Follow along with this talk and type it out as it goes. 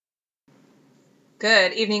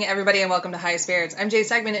Good evening, everybody, and welcome to High Spirits. I'm Jay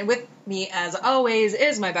Segman, and with me, as always,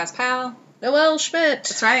 is my best pal, Noelle Schmidt.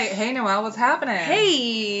 That's right. Hey, Noelle, what's happening?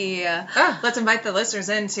 Hey! Let's invite the listeners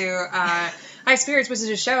into High Spirits, which is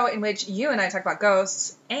a show in which you and I talk about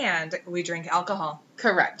ghosts, and we drink alcohol.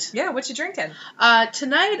 Correct. Yeah, what you drinking?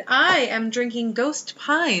 Tonight I am drinking Ghost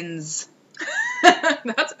Pines.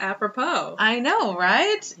 That's apropos. I know,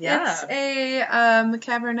 right? Yeah. It's a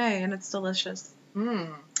Cabernet, and it's delicious.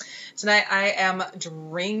 Tonight I am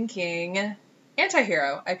drinking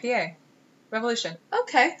Antihero IPA. Revolution.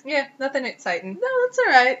 Okay. Yeah, nothing exciting. No, that's all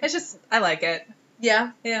right. It's just, I like it.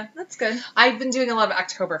 Yeah. Yeah. That's good. I've been doing a lot of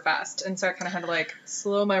Oktoberfest, and so I kind of had to, like,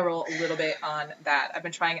 slow my roll a little bit on that. I've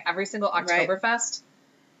been trying every single Oktoberfest,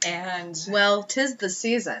 and... Well, 'tis the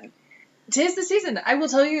season. 'Tis the season. I will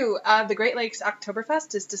tell you, the Great Lakes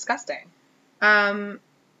Oktoberfest is disgusting.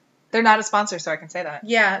 They're not a sponsor, so I can say that.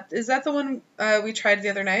 Yeah. Is that the one we tried the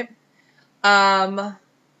other night? No.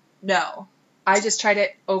 I just tried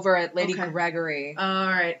it over at Lady Gregory. All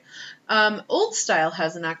right. Old Style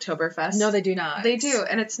has an Oktoberfest. No, they do not. They do,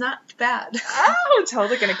 and it's not bad. Oh,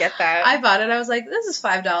 totally gonna get that. I bought it. I was like, this is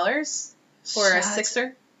 $5 for a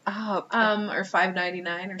sixer. Oh, or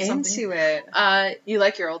 $5.99 or something. Into it. You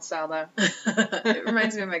like your Old Style, though. It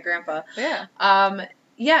reminds me of my grandpa. Yeah.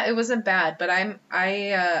 Yeah, it wasn't bad, but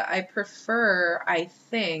I prefer, I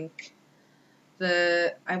think,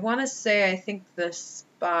 the Spaten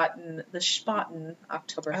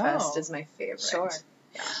Oktoberfest is my favorite. Sure.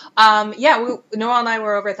 Noelle and I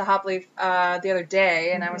were over at the Hop Leaf the other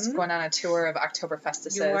day, and I was going on a tour of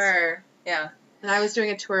Oktoberfestices. You were. Yeah. And I was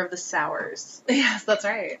doing a tour of the sours. Yes, that's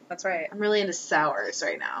right. That's right. I'm really into sours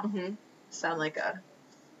right now. Mm-hmm. Sound like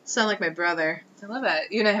my brother. I love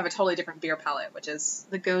it. You and I have a totally different beer palette, which is...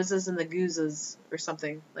 The Gozes and the Goozes, or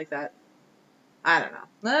something like that. I don't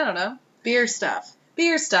know. Beer stuff.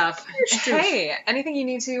 Beer stuff. Hey, anything you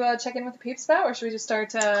need to check in with the peeps about, or should we just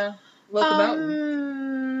start locomoting?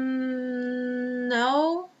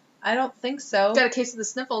 No, I don't think so. Got a case of the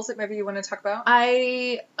sniffles that maybe you want to talk about?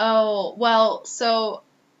 So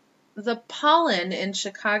the pollen in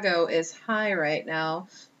Chicago is high right now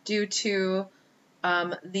due to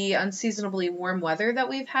the unseasonably warm weather that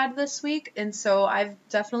we've had this week, and so I've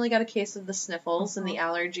definitely got a case of the sniffles and the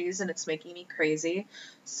allergies, and it's making me crazy.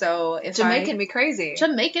 So Jamaican me crazy.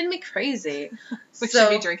 We should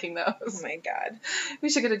be drinking those. Oh my god. We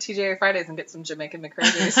should go to TGI Fridays and get some Jamaican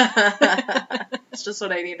McCrazies. It's just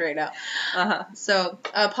what I need right now. Uh-huh. So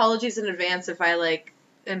apologies in advance if I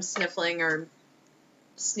am sniffling or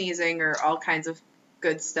sneezing or all kinds of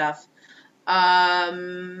good stuff.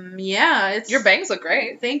 Yeah, your bangs look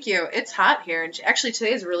great. Thank you. It's hot here, and actually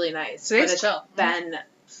today's really nice. Today's chill. It's been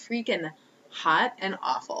freaking hot and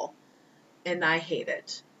awful, and I hate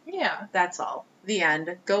it. Yeah, that's all. The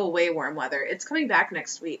end. Go away, warm weather. It's coming back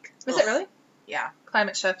next week. Is it really? Yeah.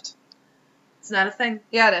 Climate shift. It's not a thing.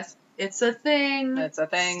 Yeah, it is. It's a thing. It's a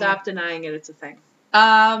thing. Stop denying it. It's a thing.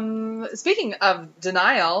 Speaking of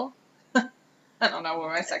denial. I don't know where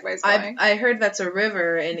my segue is going. I heard that's a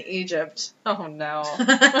river in Egypt. Oh, no.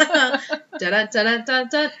 Dad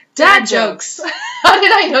jokes. How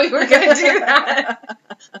did I know you were going to do that?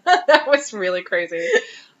 That was really crazy.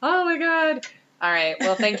 Oh, my God. All right.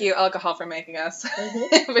 Well, thank you, alcohol, for making us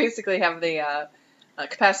basically have the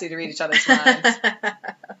capacity to read each other's minds.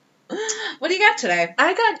 What do you got today?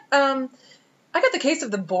 I got the case of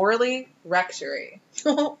the Borley Rectory.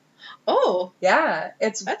 Oh. Yeah.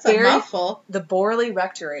 That's a mouthful. The Borley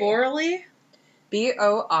Rectory. Borley?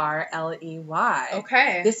 Borley.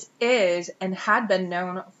 Okay. This is and had been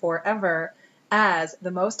known forever as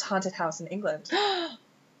the most haunted house in England.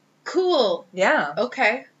 Cool. Yeah.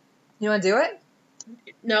 Okay. You want to do it?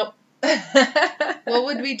 Nope. What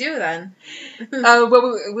would we do then?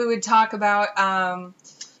 We would talk about...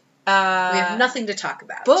 we have nothing to talk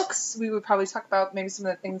about. Books. We would probably talk about maybe some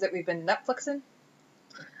of the things that we've been Netflixing.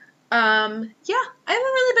 Yeah, I haven't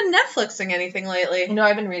really been Netflixing anything lately. No,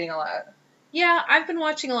 I've been reading a lot. Yeah, I've been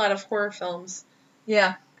watching a lot of horror films.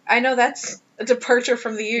 Yeah. I know that's a departure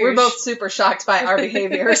from the usual. We're both super shocked by our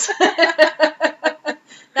behaviors. That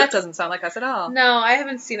doesn't sound like us at all. No, I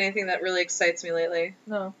haven't seen anything that really excites me lately.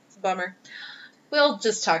 No. It's a bummer. We'll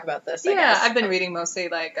just talk about this, I guess. I've been reading mostly,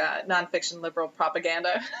 nonfiction liberal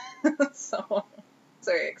propaganda. So, it's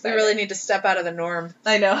very exciting. We really need to step out of the norm.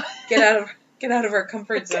 I know. Get out of our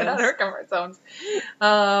comfort zones. Get out of our comfort zones.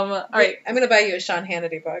 All right. I'm going to buy you a Sean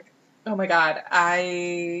Hannity book. Oh my God.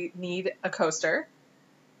 I need a coaster.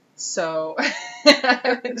 So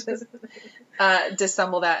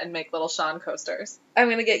disassemble that and make little Sean coasters. I'm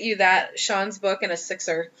going to get you that, Sean's book, and a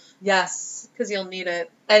sixer. Yes. Because you'll need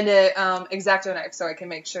it. And a X-Acto knife so I can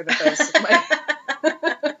make sure that those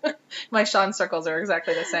my Sean circles are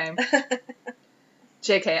exactly the same.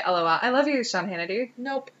 JK, LOL. I love you, Sean Hannity.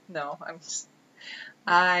 Nope. No,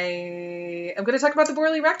 I am going to talk about the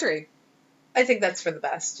Borley Rectory. I think that's for the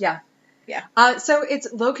best. Yeah. Yeah. So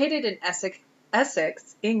it's located in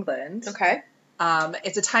Essex, England. Okay.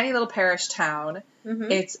 It's a tiny little parish town.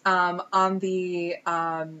 Mm-hmm. It's on the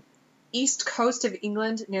east coast of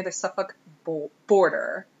England near the Suffolk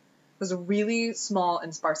border. It was really small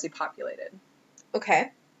and sparsely populated.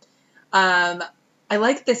 Okay. I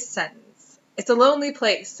like this sentence. It's a lonely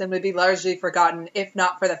place and would be largely forgotten if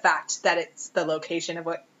not for the fact that it's the location of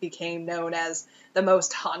what became known as the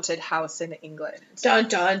most haunted house in England. Dun,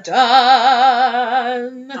 dun,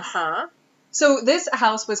 dun! Uh-huh. So this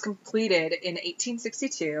house was completed in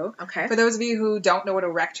 1862. Okay. For those of you who don't know what a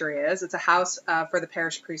rectory is, it's a house for the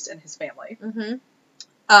parish priest and his family. Mm-hmm.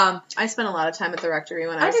 I spent a lot of time at the rectory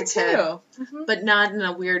when I was a kid. Mm-hmm. But not in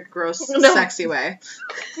a weird, gross, sexy way.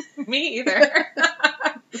 Me either.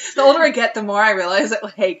 The older I get, the more I realize that,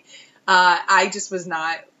 like, I just was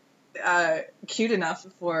not cute enough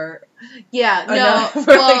for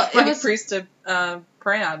a priest to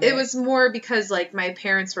prey on me. It was more because, like, my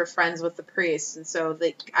parents were friends with the priest, and so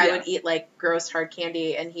I would eat, like, gross hard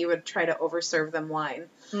candy, and he would try to overserve them wine.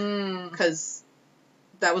 Because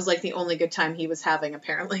that was, like, the only good time he was having,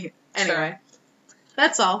 apparently. Anyway. Sure.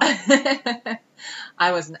 That's all.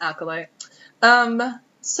 I was an acolyte.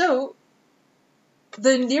 So,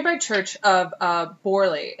 the nearby church of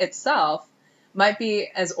Borley itself might be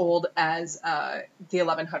as old as the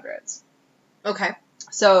 1100s. Okay.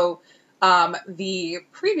 So, the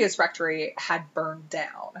previous rectory had burned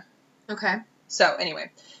down. Okay. So,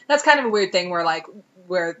 anyway, that's kind of a weird thing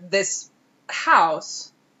where this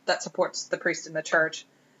house that supports the priest in the church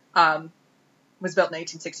was built in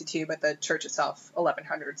 1862, but the church itself,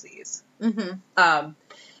 1100s. Mm-hmm. But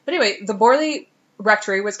anyway, the Borley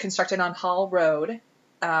Rectory was constructed on Hall Road.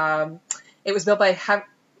 It was built by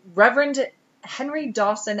Reverend Henry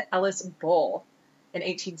Dawson Ellis Bull in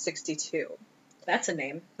 1862. That's a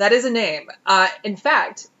name. That is a name. In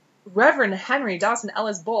fact, Reverend Henry Dawson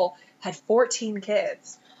Ellis Bull had 14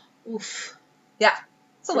 kids. Oof. Yeah.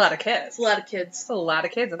 It's a lot of kids. It's a lot of kids. It's a lot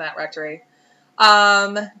of kids in that rectory.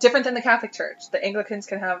 Different than the Catholic Church. The Anglicans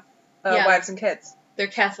can have wives and kids. They're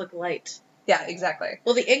Catholic light. Yeah, exactly.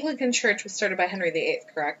 Well, the Anglican Church was started by Henry VIII,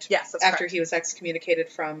 correct? Yes, that's After correct. He was excommunicated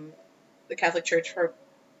from the Catholic Church for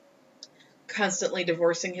constantly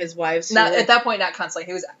divorcing his wives. At that point, not constantly.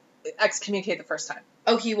 He was excommunicated the first time.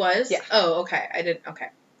 Oh, he was? Yeah. Oh, okay. Okay.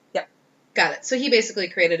 Yep. Got it. So he basically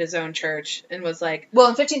created his own church and was like... Well,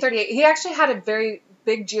 in 1538, he actually had a very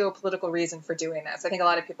big geopolitical reason for doing this. I think a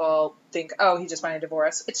lot of people think, oh, he just wanted a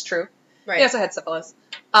divorce. It's true. Right. He also had syphilis.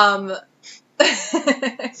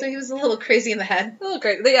 So he was a little crazy in the head. A little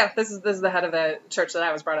crazy. Yeah, this is the head of the church that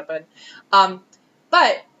I was brought up in.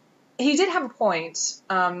 But he did have a point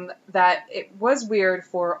that it was weird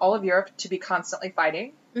for all of Europe to be constantly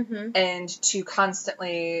fighting and to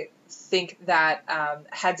constantly think that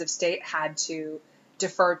heads of state had to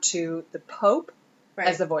defer to the Pope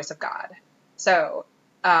as the voice of God. So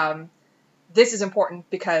this is important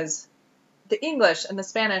because the English and the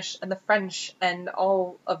Spanish and the French and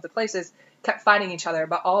all of the places kept fighting each other,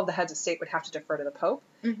 but all of the heads of state would have to defer to the Pope,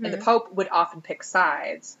 and the Pope would often pick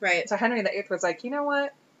sides. Right. So Henry VIII was like, you know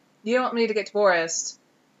what? You don't want me to get divorced?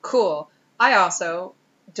 Cool. I also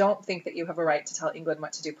don't think that you have a right to tell England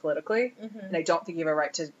what to do politically, and I don't think you have a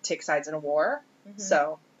right to take sides in a war.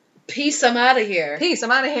 So... Peace, I'm out of here. Peace,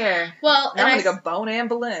 I'm out of here. Well, now I'm going to go bone Anne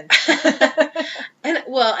Boleyn.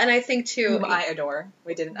 and I think, too... Whom I adore.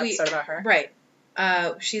 We did an episode about her. Right.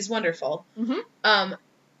 She's wonderful.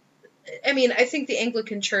 I mean, I think the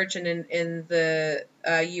Anglican Church and in the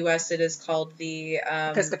U.S. it is called the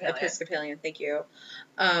Episcopalian. Thank you.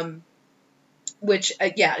 Which,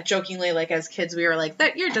 jokingly, like, as kids, we were like,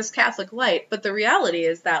 that you're just Catholic light. But the reality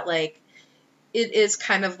is that, like, it is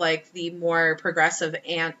kind of like the more progressive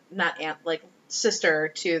sister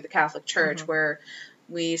to the Catholic Church, where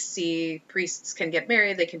we see priests can get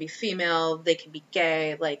married, they can be female, they can be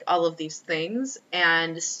gay, like, all of these things,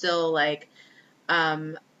 and still, like,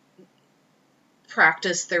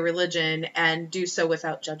 practice their religion and do so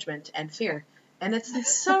without judgment and fear. And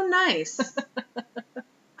it's so nice.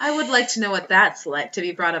 I would like to know what that's like, to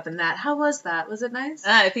be brought up in that. How was that? Was it nice?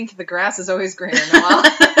 I think the grass is always greener, Noelle.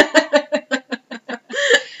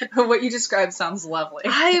 What you described sounds lovely.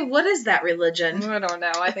 What is that religion? I don't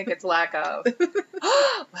know. I think it's lack of.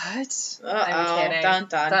 What? I'm kidding. Dun,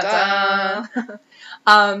 dun, Dun, dun.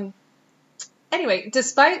 dun. Anyway,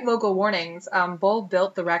 despite local warnings, Bull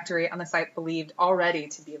built the rectory on the site believed already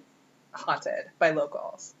to be haunted by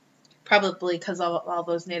locals. Probably because of all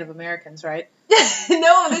those Native Americans, right?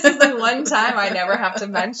 No, this is the one time I never have to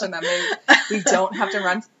mention them. We don't have to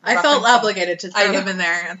run. I felt obligated to throw them in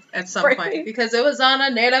there at some point because it was on a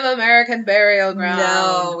Native American burial ground.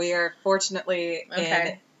 No, we are fortunately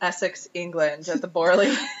in Essex, England, at the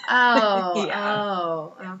Borley.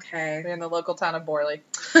 Oh, okay. We're in the local town of Borley.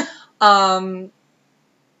 So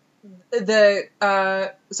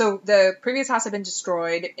the previous house had been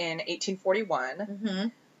destroyed in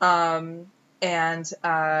 1841.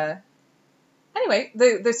 Anyway,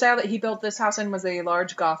 the style that he built this house in was a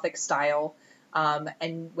large Gothic style.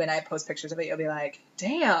 And when I post pictures of it, you'll be like,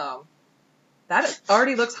 damn, that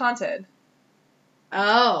already looks haunted.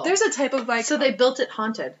 Oh. There's a type of So they built it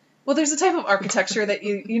haunted. Well, there's a type of architecture that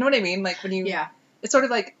you know what I mean? Like when you... Yeah. It's sort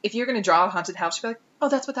of like, if you're going to draw a haunted house, you'll be like, oh,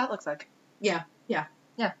 that's what that looks like. Yeah.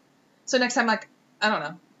 So next time, like, I don't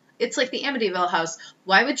know. It's like the Amityville house.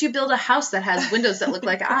 Why would you build a house that has windows that look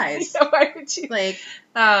like eyes? Yeah, why would you? Like,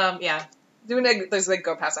 yeah. There's like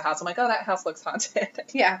go past a house. I'm like, oh, that house looks haunted.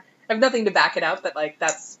 Yeah. I have nothing to back it up, but like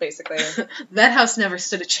that's basically that house never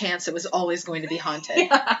stood a chance. It was always going to be haunted.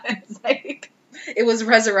 Yeah, it's like it was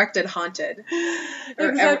resurrected haunted.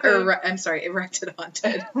 Exactly. I'm sorry, erected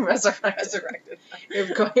haunted. Resurrected.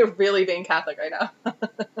 You're really being Catholic right now.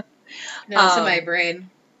 No, it's in my brain.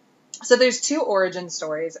 So there's two origin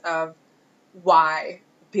stories of why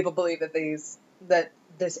people believe that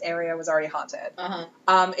this area was already haunted.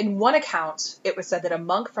 In one account, it was said that a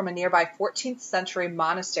monk from a nearby 14th century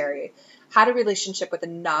monastery had a relationship with a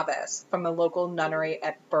novice from the local nunnery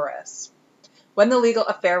at Burris. When the legal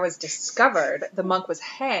affair was discovered, the monk was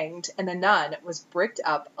hanged and the nun was bricked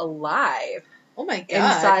up alive. Oh my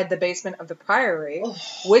God. Inside the basement of the priory,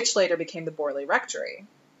 which later became the Borley Rectory.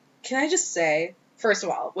 Can I just say, first of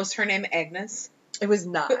all, was her name Agnes? It was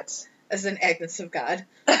not. As in Agnes of God.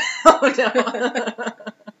 Oh no.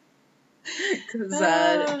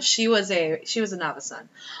 Because she was a novice nun.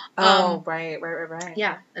 Right.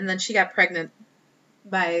 Yeah, and then she got pregnant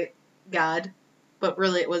by God, but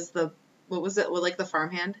really it was what was it? Like the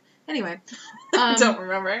farmhand. Anyway, don't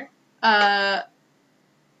remember.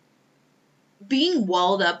 Being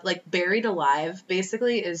walled up, like buried alive,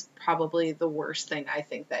 basically is probably the worst thing I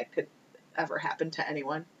think that could ever happen to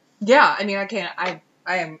anyone. Yeah, I mean, I can't.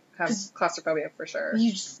 I have claustrophobia for sure.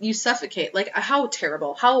 You suffocate. Like, how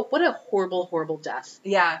terrible. What a horrible, horrible death.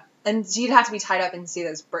 Yeah, and you'd have to be tied up and see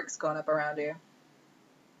those bricks going up around you.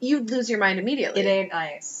 You'd lose your mind immediately. It ain't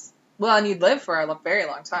nice. Well, and you'd live for a very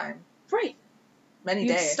long time. Right. Many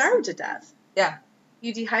days. You'd starve to death. Yeah.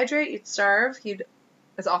 You'd dehydrate, you'd starve,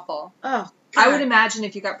 It's awful. Oh, God. I would imagine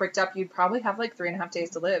if you got bricked up, you'd probably have like 3.5 days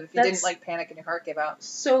to live if you didn't like panic and your heart gave out.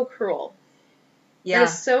 So cruel. Yeah. It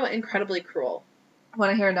is so incredibly cruel.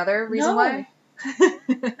 Want to hear another reason why?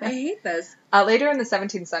 I hate this. Later in the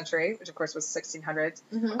 17th century, which of course was 1600s,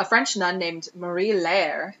 a French nun named Marie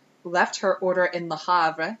Laire left her order in Le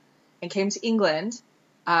Havre and came to England,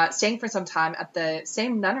 staying for some time at the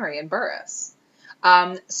same nunnery in Burris.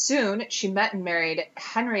 Soon, she met and married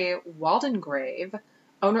Henry Waldengrave,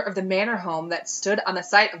 owner of the manor home that stood on the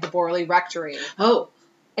site of the Borley Rectory. Oh.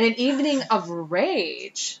 In an evening of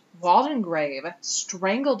rage, Waldengrave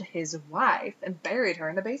strangled his wife and buried her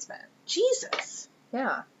in the basement. Jesus.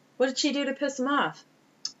 Yeah. What did she do to piss him off?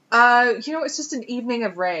 It's just an evening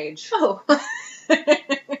of rage. Oh.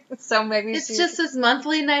 So maybe it's just his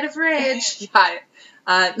monthly night of rage. Yeah.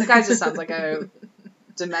 The guy just sounds like a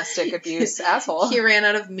domestic abuse asshole. He ran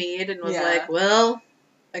out of mead and was like, well,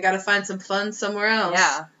 I gotta find some fun somewhere else.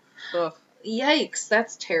 Yeah. Ugh. Yikes,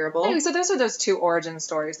 that's terrible. Anyway, so those are those two origin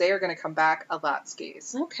stories. They are going to come back a lot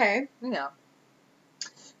skis. Okay. Yeah.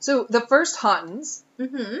 So the first hauntings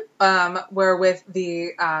were with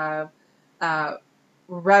the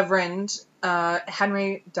Reverend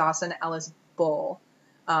Henry Dawson Ellis Bull,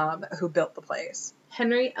 who built the place.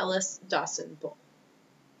 Henry Ellis Dawson Bull.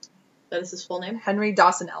 That is his full name? Henry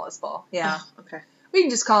Dawson Ellis Bull. Yeah. Oh, okay. We can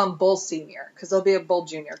just call him Bull Senior because there'll be a Bull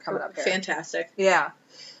Junior coming up here. Fantastic. Yeah.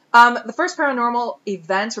 The first paranormal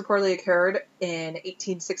event reportedly occurred in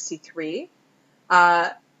 1863.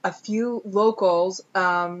 A few locals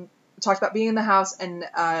talked about being in the house and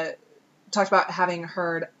talked about having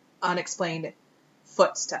heard unexplained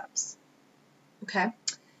footsteps. Okay.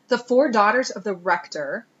 The 4 daughters of the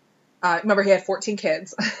rector, remember he had 14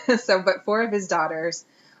 kids, but 4 of his daughters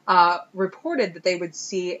reported that they would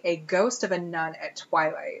see a ghost of a nun at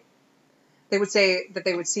twilight. They would say that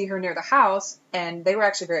they would see her near the house, and they were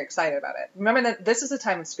actually very excited about it. Remember that this is a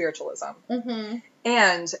time of spiritualism. Mm-hmm.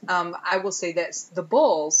 And I will say this, the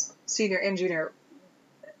Bulls, senior and junior,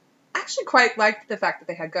 actually quite liked the fact that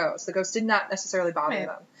they had ghosts. The ghosts did not necessarily bother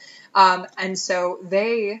them. And so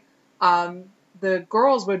they, the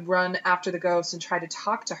girls would run after the ghost and try to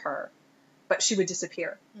talk to her, but she would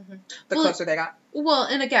disappear the closer they got. Well,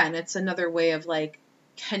 and again, it's another way of, like,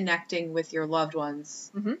 connecting with your loved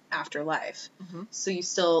ones after life. So you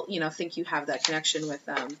still, think you have that connection with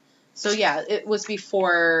them. So yeah, it was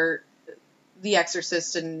before The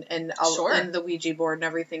Exorcist and the Ouija board and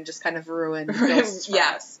everything just kind of ruined ghosts.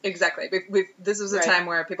 Yes, exactly. This was a time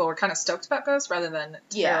where people were kind of stoked about ghosts rather than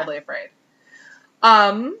terribly afraid.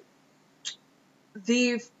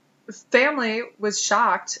 The family was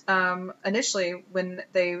shocked initially when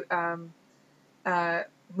they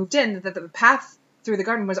moved in that the path through the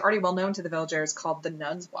garden was already well known to the villagers, called the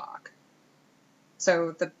Nun's Walk.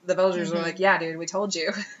 So the villagers were like, yeah, dude, we told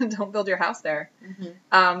you. Don't build your house there.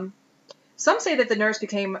 Some say that the nurse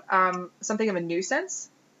became something of a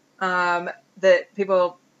nuisance, that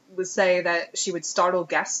people would say that she would startle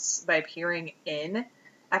guests by peering in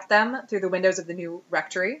at them through the windows of the new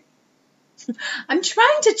rectory. I'm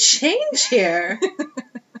trying to change here.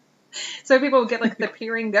 So people would get, like, the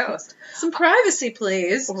peering ghost. Some privacy,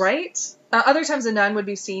 please. Right? Other times a nun would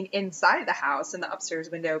be seen inside the house in the upstairs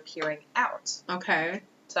window peering out. Okay.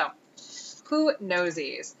 So, who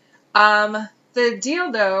knowsies? The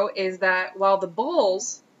deal, though, is that while the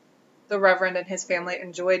Bulls, the Reverend and his family,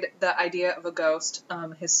 enjoyed the idea of a ghost,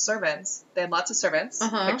 his servants, they had lots of servants,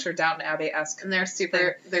 picture Downton Abbey-esque. And they're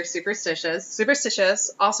superstitious.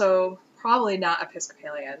 Superstitious, also probably not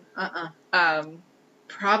Episcopalian.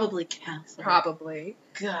 Probably Catholic. Probably.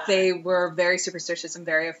 God. They were very superstitious and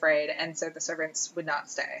very afraid, and so the servants would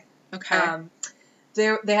not stay. Okay.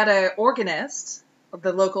 They had an organist,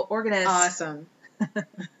 the local organist. Awesome.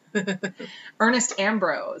 Ernest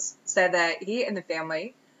Ambrose said that he and the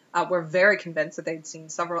family were very convinced that they'd seen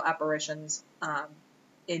several apparitions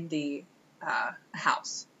in the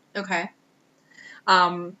house. Okay.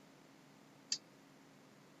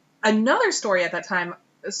 Another story at that time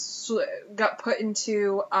got put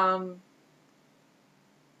into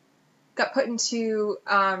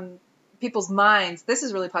people's minds. This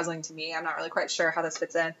is really puzzling to me. I'm not really quite sure how this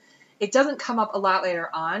fits in. It doesn't come up a lot later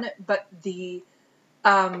on, but the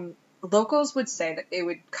locals would say that they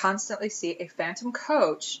would constantly see a phantom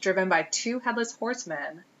coach driven by two headless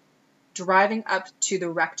horsemen driving up to the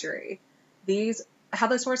rectory. These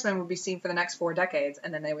headless horsemen would be seen for the next 4 decades,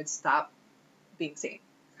 and then they would stop being seen.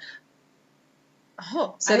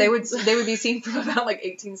 Oh, so they would be seen from about like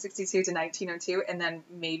 1862 to 1902, and then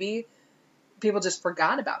maybe people just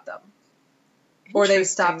forgot about them, or they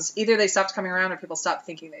stopped coming around, or people stopped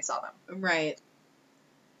thinking they saw them. Right.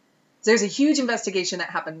 There's a huge investigation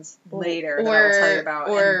that happens later that I will tell you about,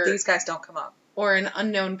 and these guys don't come up. Or an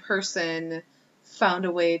unknown person found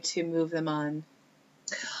a way to move them on.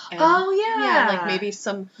 And, yeah, like maybe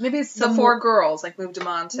it's the 4 girls like moved them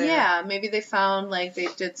on to. Yeah, maybe they found like they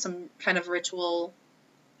did some kind of ritual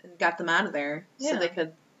and got them out of there so they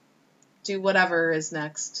could do whatever is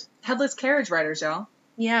next. Headless carriage riders, y'all.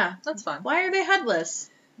 Yeah, that's fun. Why are they headless?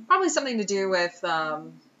 Probably something to do with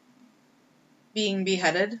being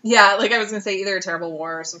beheaded. Yeah, like I was gonna say, either a terrible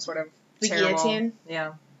war or some sort of terrible guillotine.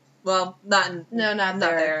 Yeah. Well, not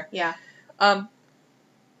there. Yeah.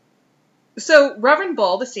 So, Reverend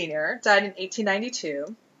Bull, the senior, died in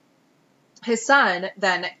 1892. His son,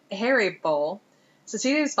 then Harry Bull,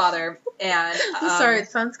 succeeded his father, and... Sorry, it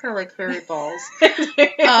sounds kind of like Harry Balls.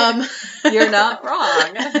 You're not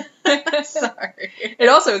wrong. Sorry. It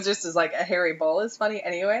also just is like a Harry Bull is funny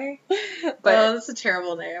anyway. But that's a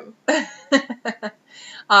terrible name.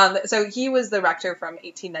 So, he was the rector from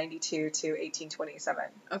 1892 to 1827.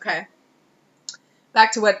 Okay.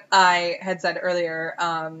 Back to what I had said earlier,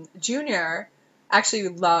 Junior actually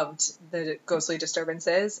loved the ghostly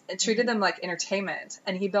disturbances and treated them like entertainment.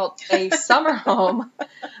 And he built a summer home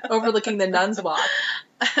overlooking the Nun's Walk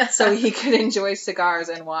so he could enjoy cigars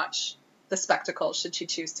and watch the spectacle should she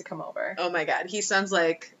choose to come over. Oh my God. He sounds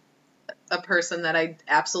like a person that I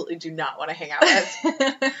absolutely do not want to hang out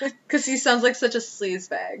with. Because he sounds like such a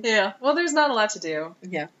sleazebag. Yeah. Well, there's not a lot to do.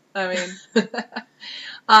 Yeah. I mean,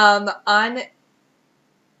 on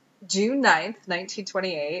June 9th,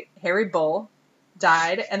 1928, Harry Bull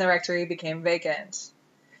died and the rectory became vacant.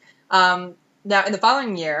 Now, in the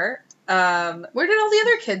following year... where did all the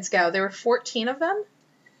other kids go? There were 14 of them?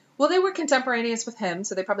 Well, they were contemporaneous with him,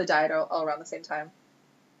 so they probably died all around the same time.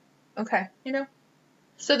 Okay. You know?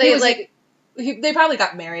 So they they probably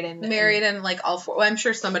got married and like all four. Well, I'm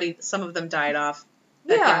sure some of them died off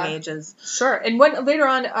at young ages. Sure. And later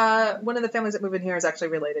on, one of the families that moved in here is actually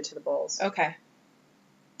related to the Bulls. Okay.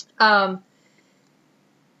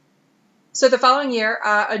 So the following year,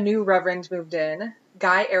 a new reverend moved in,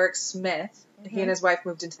 Guy Eric Smith. Mm-hmm. He and his wife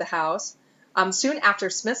moved into the house. Soon after,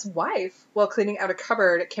 Smith's wife, while cleaning out a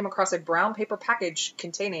cupboard, came across a brown paper package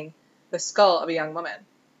containing the skull of a young woman.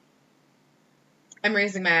 I'm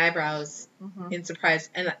raising my eyebrows in surprise,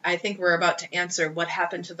 and I think we're about to answer what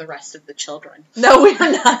happened to the rest of the children. No, we're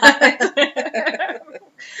not.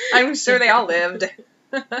 I'm sure they all lived.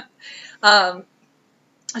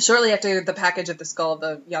 Shortly after the package of the skull of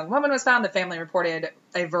the young woman was found, the family reported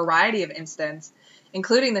a variety of incidents,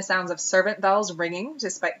 including the sounds of servant bells ringing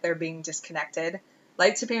despite their being disconnected,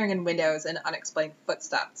 lights appearing in windows, and unexplained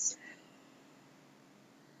footsteps.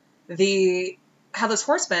 The headless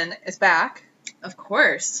horseman is back. Of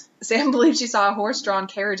course. Sam believes she saw a horse-drawn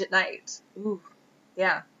carriage at night. Ooh.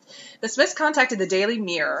 Yeah. The Smiths contacted the Daily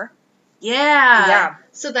Mirror. Yeah. Yeah.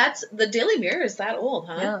 So the Daily Mirror is that old,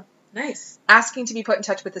 huh? Yeah. Nice. Asking to be put in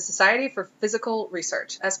touch with the Society for Physical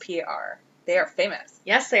Research, SPR. They are famous.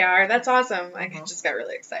 Yes, they are. That's awesome. I just got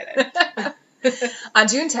really excited. On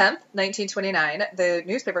June 10th, 1929, the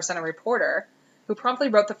newspaper sent a reporter who promptly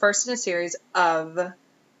wrote the first in a series of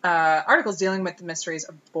articles dealing with the mysteries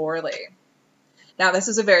of Borley. Now, this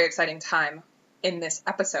is a very exciting time in this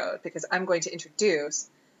episode because I'm going to introduce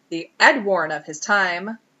the Ed Warren of his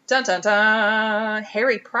time, dun dun dun,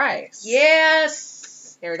 Harry Price.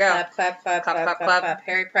 Yes! Here we go. Clap, clap, clap, clap, clap, clap, clap, clap.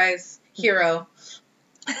 Harry Price, hero.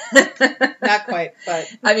 Not quite,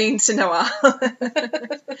 but... I mean, to Noah.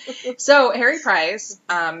 So, Harry Price,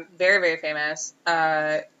 very, very famous,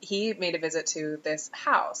 he made a visit to this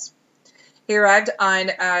house. He arrived on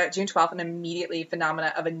June 12th, and immediately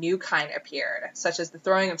phenomena of a new kind appeared, such as the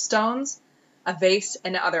throwing of stones, a vase,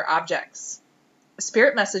 and other objects.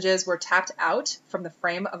 Spirit messages were tapped out from the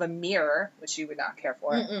frame of a mirror, which you would not care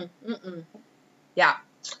for. Yeah.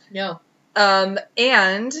 No.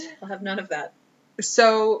 And... I'll have none of that.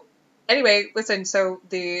 So, anyway, listen, so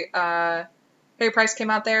the Harry Price came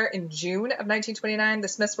out there in June of 1929. The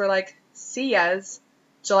Smiths were like, see yas,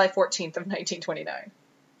 July 14th of 1929.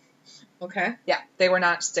 Okay. Yeah, they were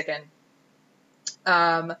not sticking.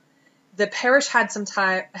 The parish had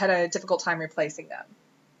a difficult time replacing them.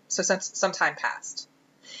 So some time passed.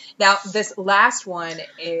 Now, this last one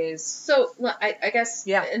is... So, I guess,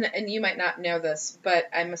 yeah. and you might not know this, but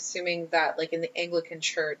I'm assuming that, like, in the Anglican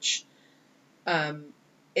Church,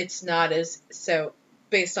 it's not as... So,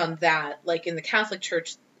 based on that, like, in the Catholic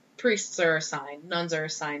Church, priests are assigned, nuns are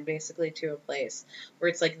assigned, basically, to a place where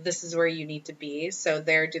it's like, this is where you need to be. So,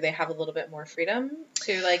 there, do they have a little bit more freedom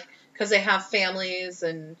to, like... Because they have families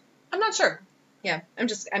and... I'm not sure. Yeah,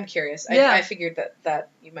 I'm curious. Yeah. I figured that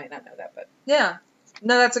you might not know that, but... Yeah.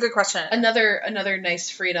 No, that's a good question. Another nice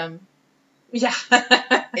freedom. Yeah.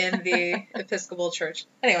 In the Episcopal Church.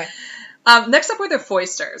 Anyway. Next up were the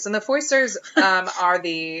Foysters. And the Foysters are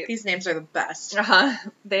the... These names are the best.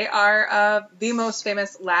 They are the most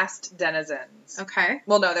famous last denizens. Okay.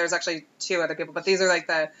 Well, no, there's actually two other people, but these are like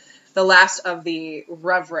the last of the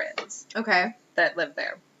reverends. Okay. That lived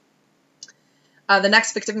there. The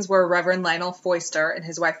next victims were Reverend Lionel Foyster and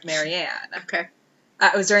his wife Marianne. Okay.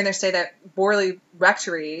 It was during their stay that Borley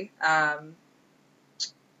Rectory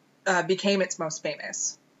became its most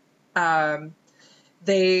famous.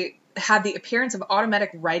 They had the appearance of automatic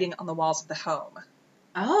writing on the walls of the home.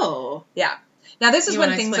 Oh. Yeah. Now this is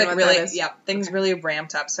when things like really, things really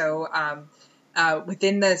ramped up. So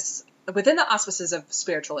within the auspices of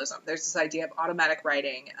spiritualism, there's this idea of automatic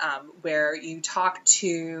writing where you talk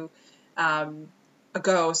to a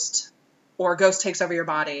ghost, or a ghost takes over your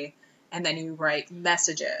body, and then you write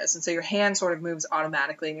messages. And so your hand sort of moves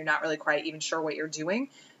automatically, and you're not really quite even sure what you're doing.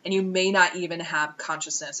 And you may not even have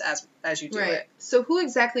consciousness as you do it. So who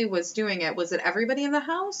exactly was doing it? Was it everybody in the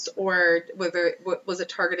house, or was it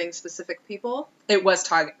targeting specific people? It was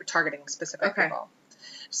targeting specific people.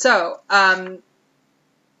 So,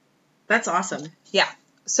 that's awesome. Yeah.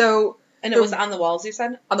 So... And it was on the walls, you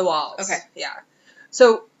said? On the walls. Okay. Yeah.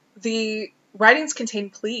 So the writings contain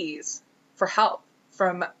pleas for help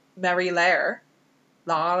from Marie Laure,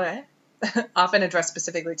 often addressed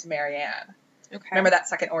specifically to Marianne. Okay. Remember that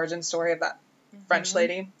second origin story of that French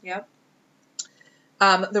lady? Yep.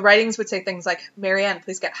 The writings would say things like, Marianne,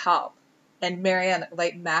 please get help. And Marianne,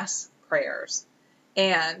 light mass prayers.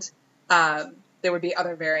 And there would be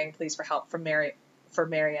other varying pleas for help from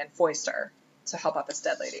Marianne Foyster to help out this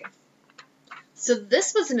dead lady. So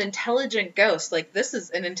this was an intelligent ghost. Like, this is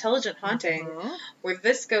an intelligent haunting where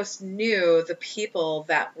this ghost knew the people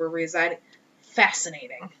that were residing.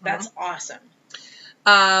 Fascinating. That's awesome.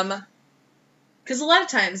 Because a lot of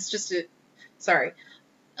times,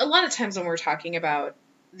 a lot of times when we're talking about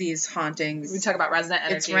these hauntings, we talk about resonant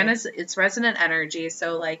energy. It's resonant energy.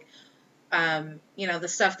 So, like, the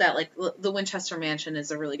stuff that, like, the Winchester Mansion is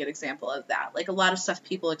a really good example of that. Like, a lot of stuff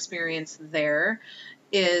people experience there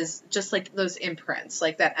is just, like, those imprints,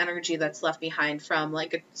 like, that energy that's left behind from,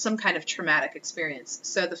 like, some kind of traumatic experience.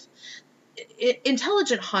 So,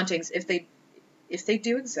 intelligent hauntings, if they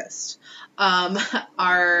do exist,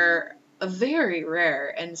 are very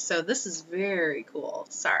rare, and so this is very cool.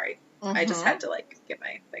 Sorry. I just had to, like, get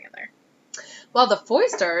my thing in there. Well, the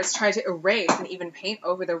Foysters tried to erase and even paint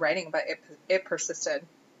over the writing, but it persisted.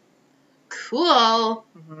 Cool.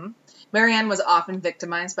 Marianne was often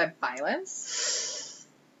victimized by violence.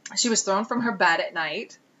 She was thrown from her bed at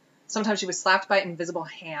night. Sometimes she was slapped by invisible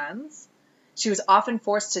hands. She was often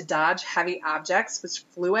forced to dodge heavy objects which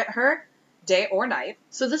flew at her, day or night.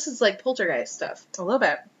 So this is like Poltergeist stuff. A little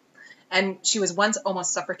bit. And she was once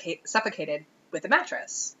almost suffocated with a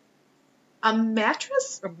mattress. A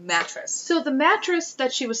mattress? A mattress. So the mattress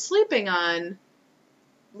that she was sleeping on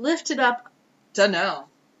lifted up. Dunno.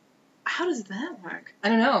 How does that work? I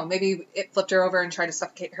don't know. Maybe it flipped her over and tried to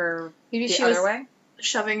suffocate her the other way.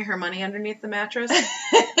 Shoving her money underneath the mattress.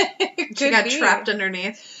 She got trapped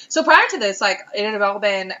underneath. So prior to this, like, it had all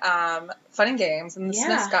been fun and games, and the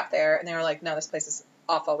Smiths got there, and they were like, "No, this place is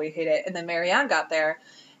awful. We hate it." And then Marianne got there,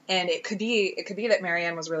 and it could be that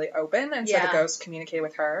Marianne was really open, and so the ghost communicated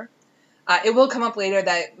with her. It will come up later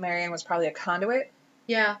that Marianne was probably a conduit.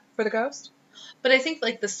 For the ghost. But I think,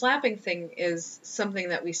 like, the slapping thing is something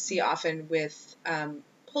that we see often with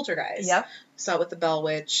Poltergeist. Yep. Saw it with the Bell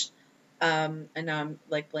Witch. And now I'm,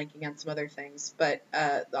 like, blanking on some other things, but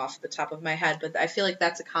off the top of my head. But I feel like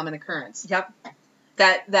that's a common occurrence. Yep.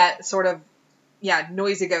 That sort of,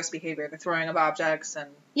 noisy ghost behavior, the throwing of objects and...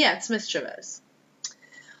 Yeah, it's mischievous.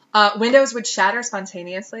 Windows would shatter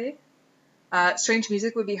spontaneously. Strange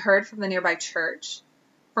music would be heard from the nearby church.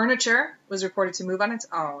 Furniture was reported to move on its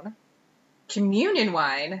own. Communion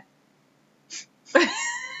wine...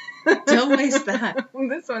 Don't waste that.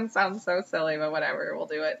 This one sounds so silly, but whatever, we'll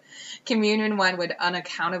do it. Communion wine would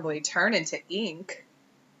unaccountably turn into ink.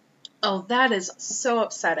 Oh, that is so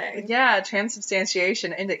upsetting. Yeah,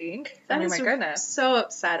 transubstantiation into ink. That my goodness. So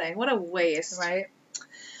upsetting. What a waste. Right?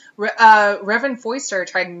 Reverend Foyster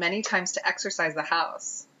tried many times to exorcise the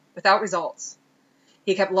house, without results.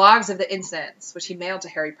 He kept logs of the incidents, which he mailed to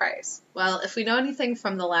Harry Price. Well, if we know anything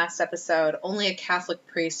from the last episode, only a Catholic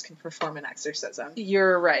priest can perform an exorcism.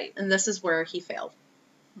 You're right. And this is where he failed.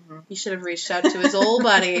 He should have reached out to his old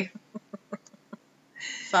buddy,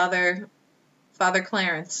 Father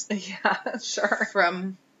Clarence. Yeah, sure.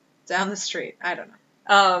 From down the street. I don't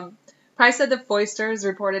know. Price said the Foysters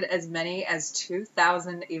reported as many as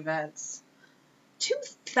 2,000 events.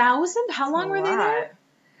 2,000? How long were they there?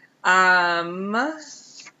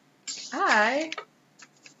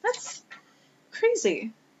 That's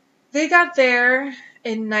crazy. They got there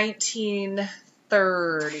in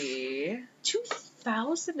 1930.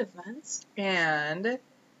 2,000 events? And,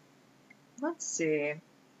 let's see.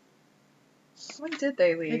 When did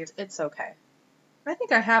they leave? It's okay. I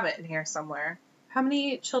think I have it in here somewhere. How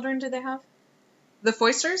many children did they have? The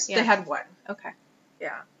Foysters? Yeah. They had one. Okay.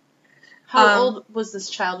 Yeah. How old was this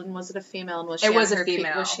child, and was it a female? And was she was a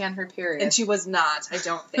female. Was she on her period? And she was not, I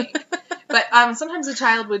don't think. But sometimes a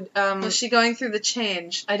child would... was she going through the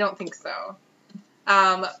change? I don't think so.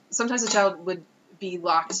 Sometimes a child would be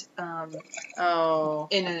locked in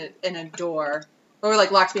a door. Or,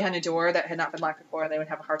 like, locked behind a door that had not been locked before, and they would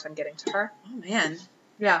have a hard time getting to her. Oh, man.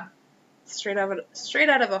 Yeah. Straight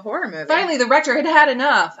out of a horror movie. Finally, the rector had had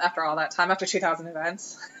enough after all that time, after 2,000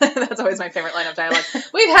 events. That's always my favorite line of dialogue.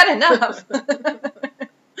 We've had enough.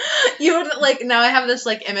 You would, like, now I have this,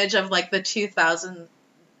 like, image of, like, the 2000th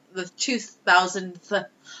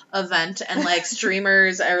event, and, like,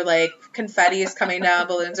 streamers are, like, confetti is coming down,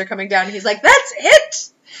 balloons are coming down, and he's like, that's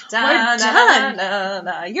it! We're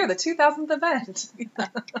done! You're the 2000th event.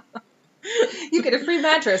 You get a free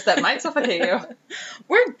mattress that might suffocate you.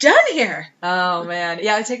 We're done here. Oh, man.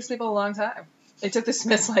 Yeah, it takes people a long time. It took the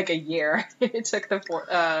Smiths like a year. It took the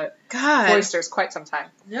Foysters quite some time.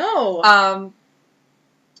 No.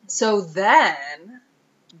 So then,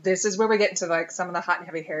 this is where we get into, like, some of the hot and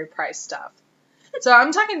heavy Harry Price stuff. So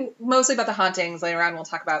I'm talking mostly about the hauntings. Later on, we'll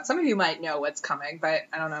talk about... Some of you might know what's coming, but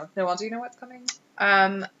I don't know. Noelle, do you know what's coming?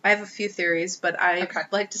 I have a few theories, but I'd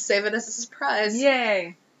like to save it as a surprise.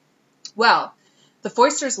 Yay. Well, the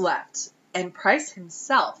Foysters left, And Price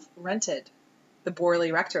himself rented the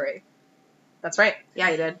Borley Rectory. That's right. Yeah,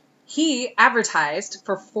 he did. He advertised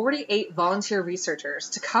for 48 volunteer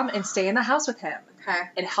researchers to come and stay in the house with him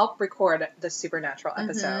and help record the supernatural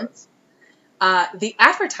episodes. The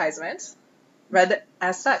advertisement read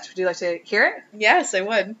as such. Would you like to hear it? Yes, I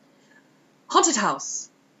would. Haunted house.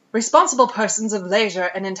 Responsible persons of leisure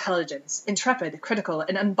and intelligence, intrepid, critical,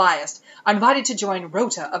 and unbiased, are invited to join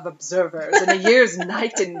rota of observers in a year's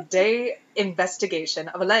night and day investigation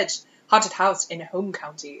of alleged haunted house in home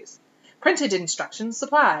counties. Printed instructions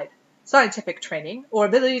supplied. Scientific training or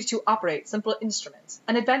ability to operate simple instruments,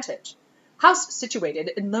 an advantage. House situated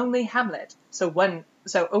in lonely hamlet, so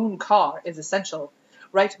own car is essential.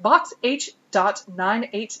 Write box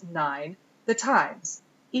H.989, The Times,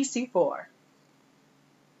 EC4.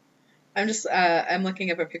 I'm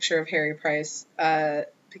looking up a picture of Harry Price,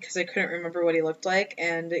 because I couldn't remember what he looked like,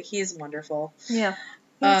 and he's wonderful. Yeah.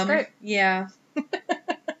 He's great. Yeah.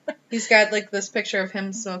 He's got, like, this picture of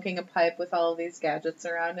him smoking a pipe with all of these gadgets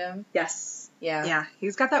around him. Yes. Yeah. Yeah,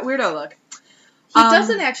 he's got that weirdo look. He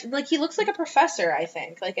doesn't actually, like, he looks like a professor, I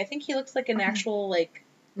think. Like, I think he looks like an actual, like,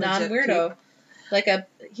 non-weirdo. Like look at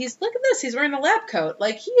this, he's wearing a lab coat.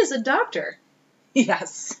 Like, he is a doctor.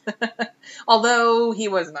 Yes. Although he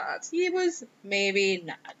was not. He was maybe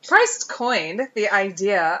not. Price coined the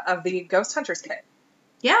idea of the ghost hunter's kit.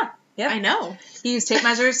 Yeah. Yeah. I know. He used tape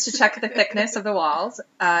measures to check the thickness of the walls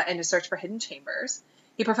and to search for hidden chambers.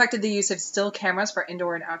 He perfected the use of still cameras for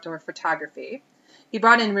indoor and outdoor photography. He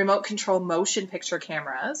brought in remote control motion picture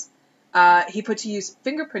cameras. He put to use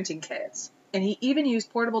fingerprinting kits. And he even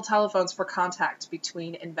used portable telephones for contact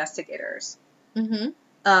between investigators. Mm-hmm.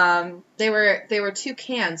 They were two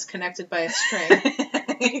cans connected by a string.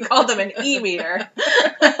 He called them an e-meter.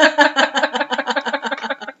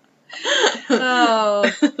 Oh.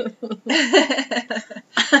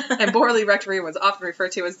 And Borley Rectory was often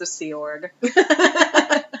referred to as the Sea Org.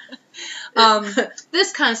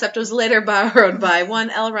 This concept was later borrowed by one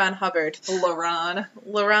L. Ron Hubbard.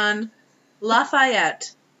 Laron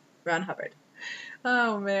Lafayette. Ron Hubbard.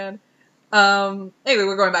 Oh, man. Anyway,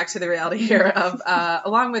 we're going back to the reality here of,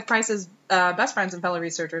 along with Price's best friends and fellow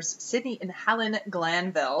researchers, Sidney and Helen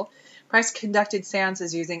Glanville, Price conducted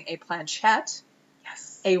seances using a planchette,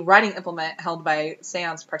 a writing implement held by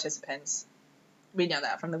seance participants. We know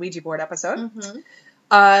that from the Ouija board episode.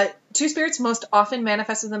 Mm-hmm. Two spirits most often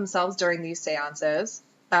manifested themselves during these seances.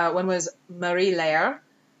 One was Marie Lair,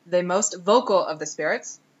 the most vocal of the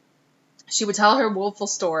spirits. She would tell her woeful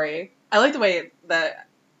story. I like the way that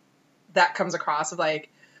comes across of like,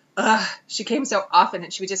 she came so often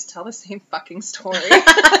and she would just tell the same fucking story.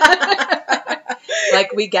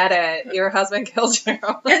 Like, we get it. Your husband killed you.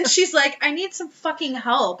 And she's like, I need some fucking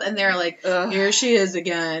help. And they're like, here she is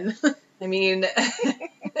again. I mean,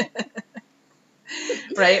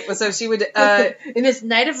 right? So she would, in his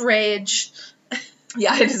night of rage.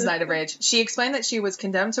 Yeah, in his night of rage. She explained that she was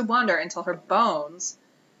condemned to wander until her bones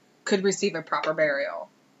could receive a proper burial.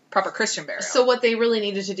 Proper Christian burial. So what they really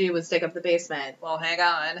needed to do was dig up the basement. Well, hang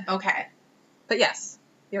on. Okay. But yes,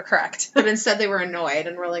 you're correct. But instead they were annoyed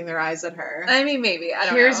and rolling their eyes at her. I mean, maybe. I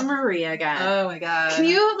don't know. Here's Maria again. Oh, my God. Can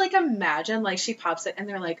you, like, imagine, like, she pops it and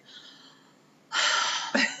they're like,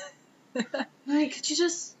 like, could you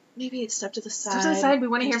just maybe step to the side? Step to the side. We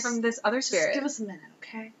want to hear from this other spirit. Just give us a minute,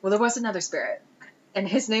 okay? Well, there was another spirit. And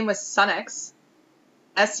his name was Sunex.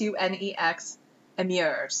 Sunex Amures.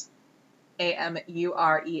 Amures.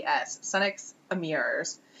 Sunex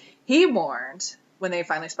Amures. He warned, when they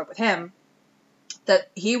finally spoke with him, that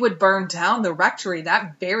he would burn down the rectory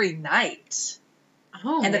that very night.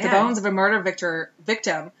 Oh, and that the bones of a murder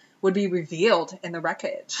victim would be revealed in the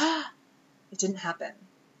wreckage. It didn't happen.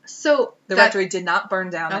 So the rectory did not burn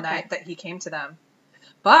down the night that he came to them.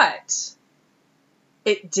 But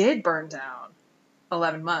it did burn down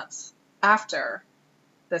 11 months after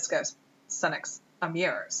this ghost, Sunex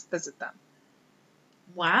Amures, visit them.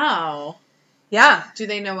 Wow. Yeah. Do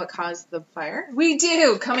they know what caused the fire? We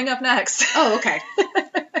do. Coming up next. Oh, okay.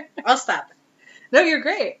 I'll stop. No, you're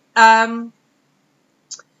great. After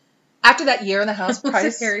that year in the house,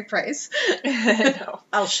 Price... Harry Price. No.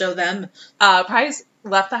 I'll show them. Price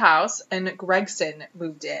left the house and Gregson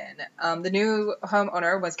moved in. The new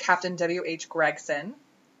homeowner was Captain W.H. Gregson.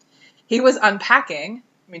 He was unpacking.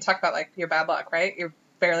 I mean, talk about, like, your bad luck, right? You're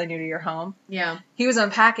fairly new to your home. Yeah. He was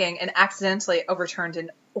unpacking and accidentally overturned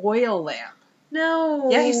an oil lamp.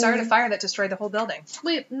 No. Yeah, he started a fire that destroyed the whole building.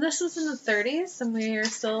 Wait, this was in the 30s and we're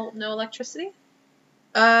still no electricity?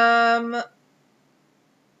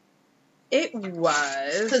 It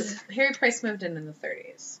was. Because Harry Price moved in the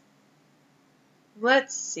 30s.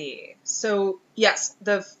 let's see. So, yes,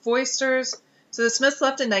 the Foysters... So the Smiths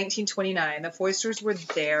left in 1929. The Foysters were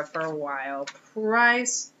there for a while.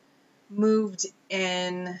 Price moved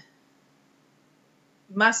in...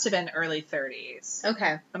 Must have been early 30s.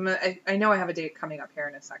 Okay. I know I have a date coming up here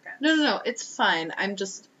in a second. No. It's fine. I'm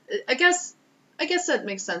just... I guess that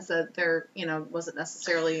makes sense that there, wasn't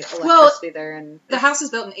necessarily electricity there. And the house was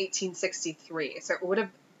built in 1863, so it would have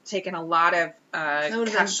taken a lot of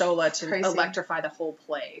cashola to electrify the whole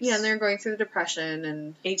place. Yeah, and they're going through the Depression,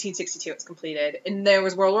 and 1862 it was completed, and there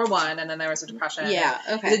was World War I, and then there was the Depression. Yeah,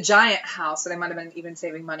 okay. It was a giant house, so they might have been even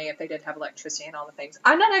saving money if they did have electricity and all the things.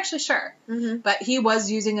 I'm not actually sure, but he was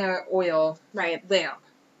using an oil lamp.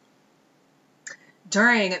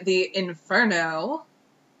 During the Inferno,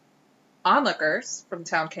 onlookers from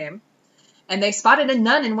town came, and they spotted a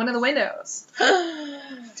nun in one of the windows.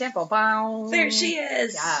 Example. Bow. There she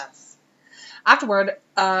is. Yes. Afterward,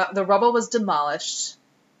 the rubble was demolished,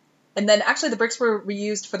 and then actually the bricks were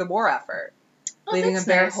reused for the war effort, leaving a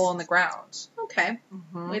bare hole in the ground. Okay.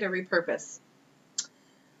 Way to repurpose.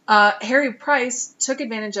 Harry Price took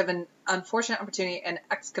advantage of an unfortunate opportunity and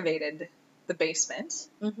excavated the basement.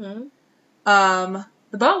 The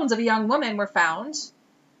bones of a young woman were found.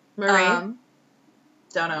 Marie?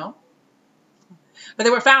 Don't know. But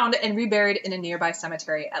they were found and reburied in a nearby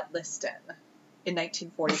cemetery at Liston in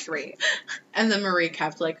 1943. And then Marie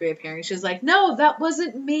kept, reappearing. She was like, no, that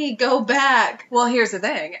wasn't me. Go back. Well, here's the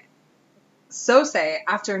thing. So say,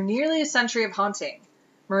 after nearly a century of haunting,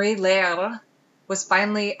 Marie Laire was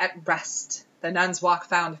finally at rest. The nun's walk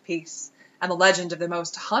found peace, and the legend of the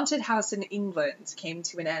most haunted house in England came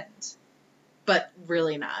to an end. But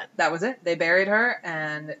really not. That was it. They buried her,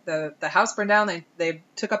 and the house burned down. They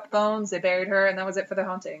took up the bones, they buried her, and that was it for the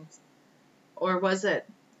hauntings. Or was it?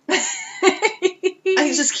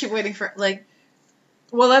 I just keep waiting for,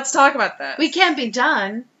 Well, let's talk about this. We can't be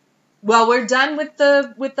done. Well, we're done with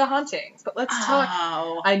the hauntings, but let's talk.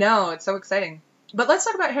 Oh. I know, it's so exciting. But let's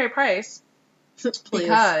talk about Harry Price. Please,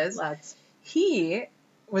 because he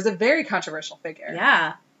was a very controversial figure.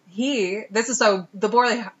 Yeah. The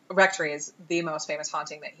Borley Rectory is the most famous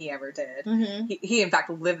haunting that he ever did. He in fact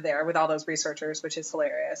lived there with all those researchers, which is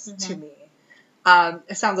hilarious to me.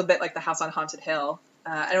 It sounds a bit like the House on Haunted Hill.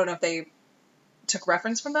 I don't know if they took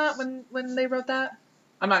reference from that when they wrote that.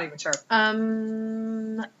 I'm not even sure. I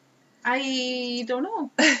don't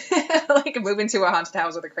know. Moving to a haunted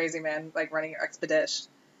house with a crazy man, running your expedition.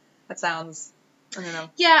 That sounds, I don't know.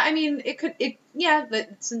 Yeah, I mean,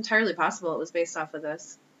 it's entirely possible it was based off of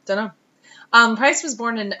this. Don't know. Price was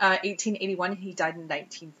born in 1881. He died in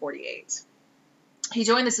 1948. He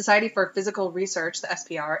joined the Society for Physical Research, the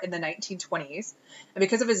SPR, in the 1920s, and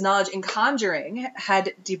because of his knowledge in conjuring,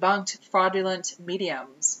 had debunked fraudulent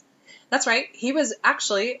mediums. That's right. He was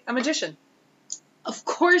actually a magician. Of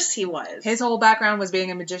course he was. His whole background was being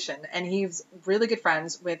a magician, and he's really good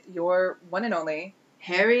friends with your one and only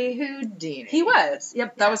Harry Houdini. He was.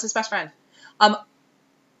 Yep, that was his best friend.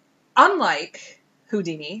 Unlike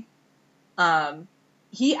Houdini,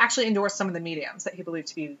 he actually endorsed some of the mediums that he believed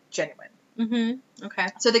to be genuine. Okay.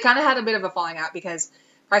 So they kind of had a bit of a falling out because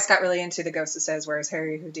Price got really into the Ghost of Sizz, whereas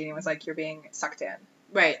Harry Houdini was like, you're being sucked in.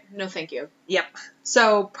 Right. No, thank you. Yep.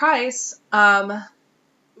 So Price,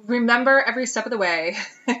 remember every step of the way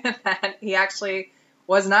that he actually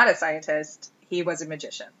was not a scientist. He was a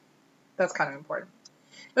magician. That's kind of important.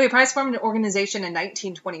 Anyway, Price formed an organization in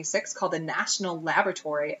 1926 called the National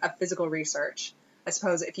Laboratory of Physical Research. I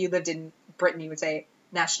suppose if you lived in Britain, you would say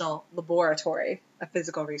National Laboratory of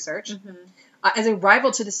Physical Research, as a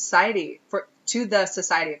rival to the Society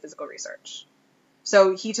of Physical Research.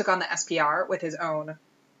 So he took on the SPR with his own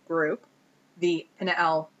group, the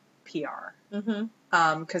NLPR,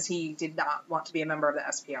 because he did not want to be a member of the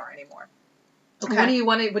SPR anymore. Okay.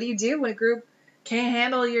 What do you do when a group can't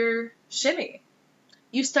handle your shimmy?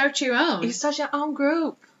 You start your own. You start your own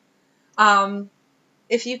group.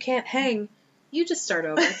 If you can't hang, you just start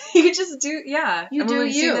over. You just do, yeah. You do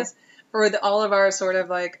we've you. seen this for all of our sort of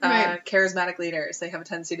charismatic leaders. They have a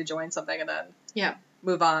tendency to join something and then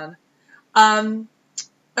move on.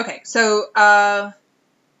 Okay, so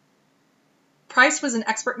Price was an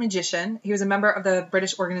expert magician. He was a member of the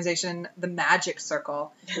British organization, the Magic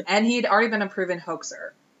Circle, and he had already been a proven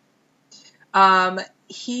hoaxer.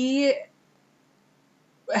 He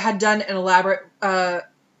had done an elaborate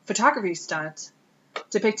photography stunt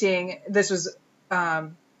depicting, this was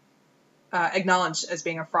acknowledged as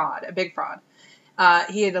being a big fraud.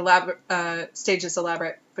 He had staged this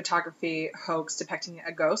elaborate photography hoax depicting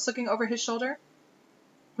a ghost looking over his shoulder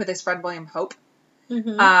with his friend William Hope.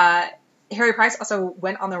 Harry Price also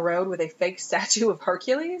went on the road with a fake statue of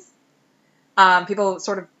Hercules. People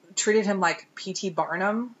sort of treated him like P.T.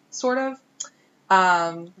 Barnum, sort of.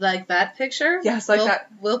 Like that picture? Yes, like that.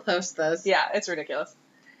 We'll post those. Yeah, it's ridiculous.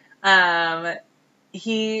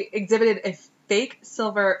 He exhibited a fake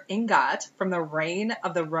silver ingot from the reign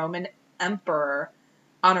of the Roman Emperor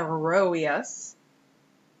Honorius.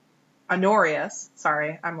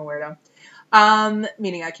 Sorry, I'm a weirdo.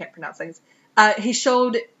 Meaning I can't pronounce things. He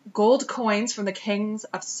showed gold coins from the kings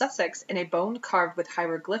of Sussex in a bone carved with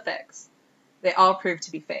hieroglyphics. They all proved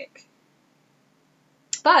to be fake.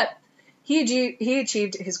 But he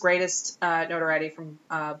achieved his greatest notoriety from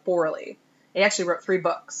Borley. He actually wrote 3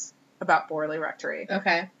 books about Borley Rectory.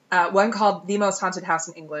 Okay. One called The Most Haunted House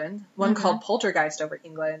in England, one called Poltergeist over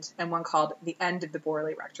England, and one called The End of the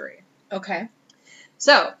Borley Rectory. Okay.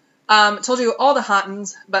 So, told you all the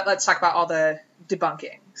hauntings, but let's talk about all the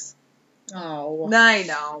debunkings. Oh. I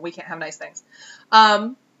know, we can't have nice things.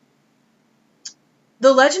 The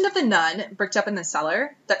legend of the nun bricked up in the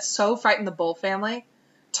cellar that so frightened the Bull family,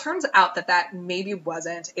 turns out that maybe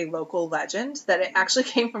wasn't a local legend, that it actually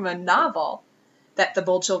came from a novel that the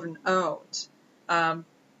Bull children owned.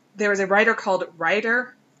 There was a writer called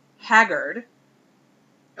Rider Haggard,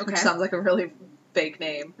 which sounds like a really fake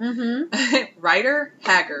name. Mm-hmm. Rider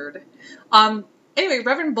Haggard. Anyway,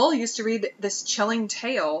 Reverend Bull used to read this chilling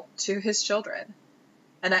tale to his children,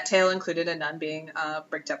 and that tale included a nun being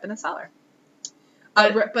bricked up in a cellar.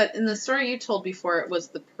 But in the story you told before, it was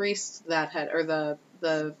the priest that had, or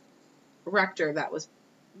the rector that was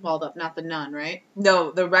walled up, not the nun, right?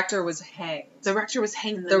 No, the rector was hanged. The rector was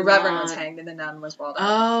hanged. The reverend was hanged, and the nun was walled up.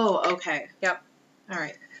 Oh, okay. Yep. All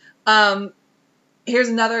right. Here's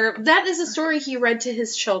another. That is a story he read to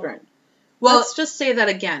his children. Well, let's just say that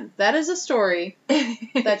again. That is a story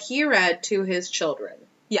that he read to his children.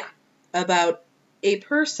 Yeah. About a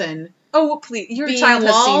person. Oh, well, please. Your child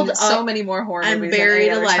has seen so many more horror movies and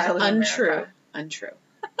buried than any alive. Child Untrue.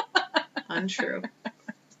 Untrue.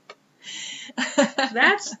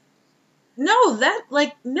 That's... No,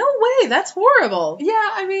 no way. That's horrible. Yeah,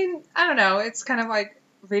 I mean, I don't know. It's kind of like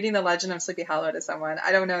reading the Legend of Sleepy Hollow to someone.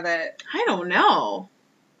 I don't know that... I don't know.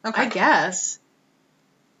 Okay. I guess.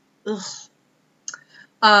 Ugh.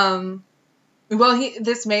 Well, you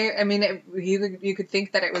could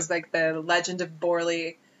think that it was like the legend of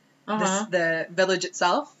Borley, the village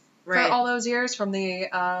itself, right, for all those years from the,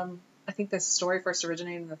 I think this story first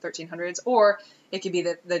originated in the 1300s, or it could be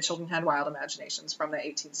that the children had wild imaginations from the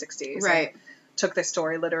 1860s. Right. Took this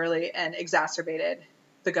story literally and exacerbated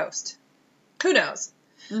the ghost. Who knows?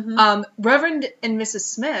 Mm-hmm. Reverend and Mrs.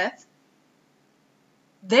 Smith,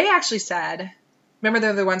 they actually said, remember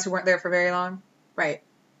they're the ones who weren't there for very long? Right.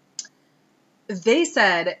 They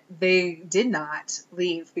said they did not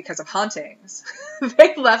leave because of hauntings.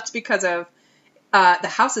 They left because of the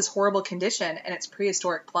house's horrible condition and its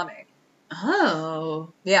prehistoric plumbing.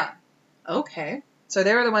 Oh. Yeah. Okay. So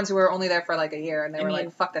they were the ones who were only there for like a year, and they were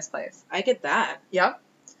like, fuck this place. I get that. Yep.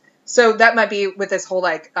 So that might be with this whole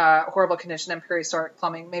like horrible condition and prehistoric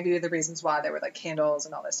plumbing, maybe the reasons why there were like candles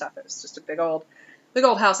and all this stuff. It was just a big old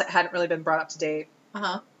house that hadn't really been brought up to date.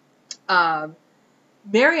 Uh-huh.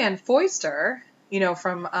 Marianne Foister,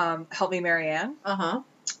 from Help Me Marianne,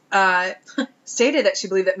 stated that she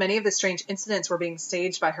believed that many of the strange incidents were being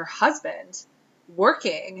staged by her husband,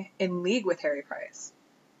 working in league with Harry Price.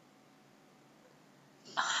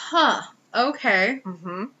 Huh. Okay.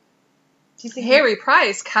 Mm-hmm. Do you think Harry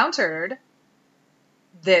Price countered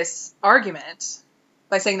this argument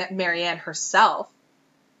by saying that Marianne herself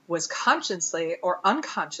was consciously or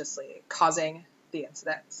unconsciously causing the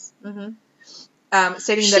incidents. Mm-hmm.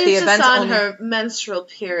 Stating She's that the events on her menstrual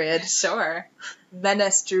period. Sure.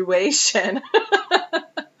 Menstruation.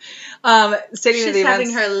 Stating She's that the having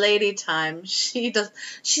events... her lady time.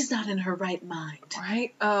 She's not in her right mind.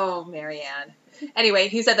 Right? Oh, Marianne. Anyway,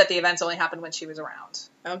 he said that the events only happened when she was around.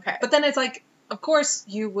 Okay. But then it's like, of course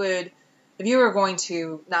you would, if you were going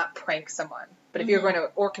to not prank someone, but if you were going to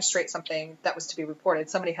orchestrate something that was to be reported,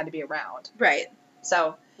 somebody had to be around. Right.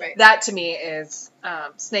 So that to me is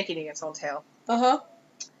snake eating its own tail. Uh-huh.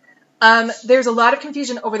 There's a lot of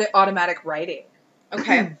confusion over the automatic writing.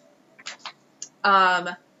 Okay.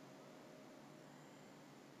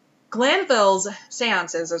 Glanville's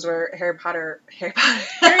seances, those were Harry Potter. Harry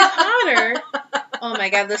Potter? Oh my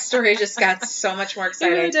god, this story just got so much more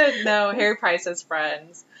exciting. You really did. No, Harry Price's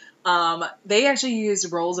friends. They actually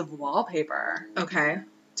used rolls of wallpaper. Okay.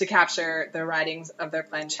 To capture the writings of their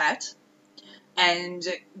planchette. And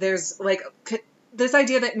there's like this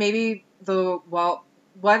idea that maybe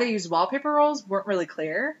why they used wallpaper rolls weren't really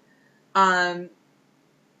clear.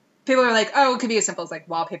 People are like, oh, it could be as simple as like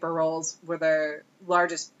wallpaper rolls were the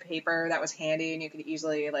largest paper that was handy and you could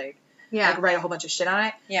easily like Yeah. Like, write a whole bunch of shit on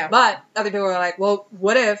it. Yeah. But other people were like, well,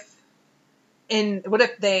 what if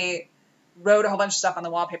they wrote a whole bunch of stuff on the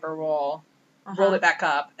wallpaper roll, rolled it back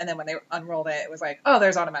up, and then when they unrolled it, it was like, oh,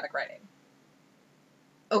 there's automatic writing.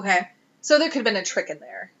 Okay. So there could have been a trick in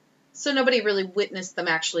there. So nobody really witnessed them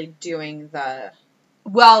actually doing the...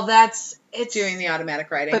 Well, it's doing the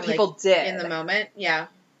automatic writing. But people did. In the moment, yeah.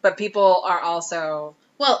 But people are also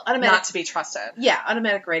not to be trusted. Yeah,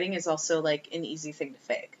 automatic writing is also, like, an easy thing to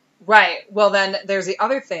fake. Right. Well, then there's the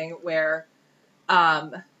other thing where,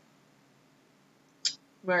 where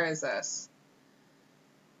is this?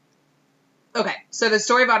 Okay, so the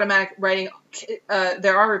story of automatic writing,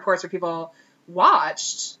 there are reports where people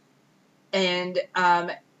watched, and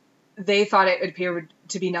they thought it appeared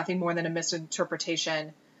to be nothing more than a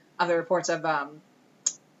misinterpretation of the reports of,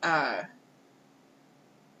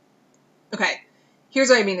 okay, here's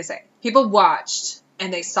what I mean to say. People watched,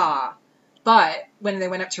 and they saw, but when they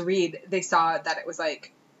went up to read, they saw that it was,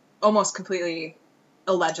 like, almost completely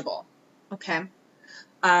illegible. Okay.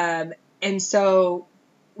 And so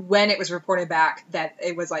when it was reported back that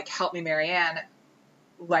it was like, help me, Marianne,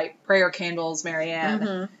 light prayer candles,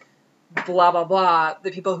 Marianne, blah, blah, blah,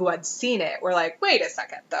 the people who had seen it were like, wait a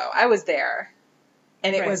second, though, I was there.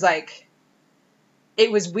 And it was like, it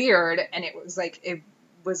was weird, and it was like, it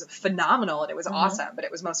was phenomenal, and it was awesome, but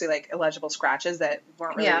it was mostly like illegible scratches that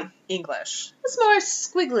weren't really English. It's more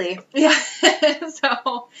squiggly. Yeah.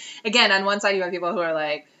 So, again, on one side you have people who are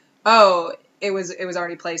like, oh, it was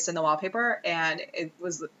already placed in the wallpaper and it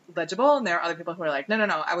was legible, and there are other people who are like, no,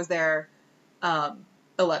 I was there,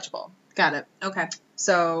 illegible. Got it. Okay.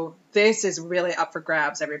 So this is really up for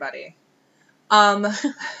grabs, everybody. When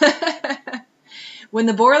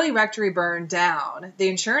the Borley Rectory burned down, the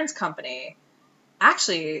insurance company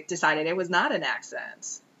actually decided it was not an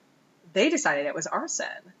accident. They decided it was arson,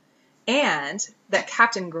 and that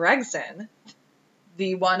Captain Gregson,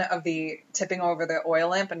 the one of the tipping over the oil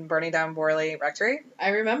lamp and burning down Borley Rectory. I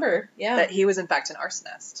remember, yeah. That he was, in fact, an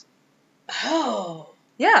arsonist. Oh.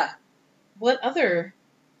 Yeah. What other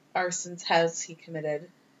arsons has he committed?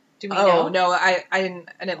 Do we Oh, know? no, I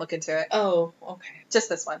didn't look into it. Oh, okay. Just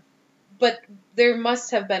this one. But there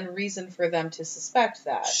must have been reason for them to suspect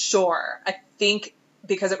that. Sure. I think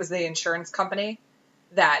because it was the insurance company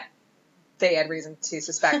that they had reason to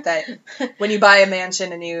suspect that when you buy a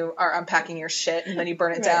mansion and you are unpacking your shit and then you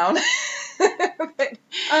burn it down.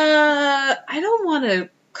 I don't want to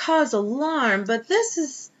cause alarm, but this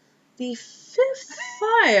is the 5th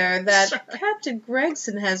fire that Captain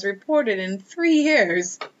Gregson has reported in 3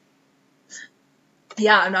 years.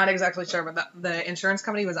 Yeah, I'm not exactly sure, but the insurance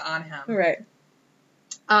company was on him. Right.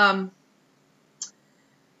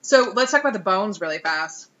 So let's talk about the bones really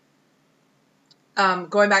fast.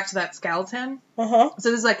 Going back to that skeleton. So this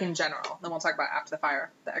is like in general. Then we'll talk about after the fire,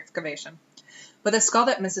 the excavation. But the skull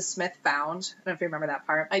that Mrs. Smith found, I don't know if you remember that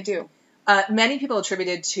part. I do. Many people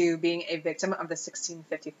attributed to being a victim of the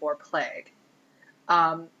 1654 plague.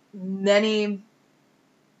 Many,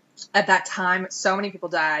 at that time, so many people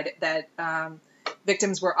died that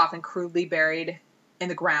victims were often crudely buried in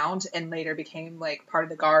the ground and later became like part of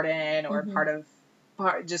the garden or part of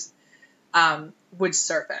wood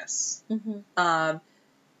surface.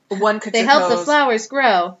 One could They help the flowers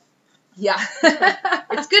grow. Yeah.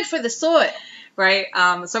 It's good for the soil. Right?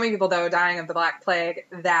 So many people, though, dying of the Black Plague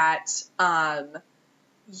that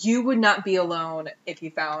you would not be alone if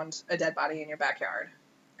you found a dead body in your backyard.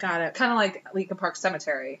 Got it. Kind of like Lincoln Park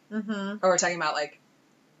Cemetery. Or we're talking about, like,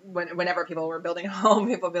 whenever people were building a home,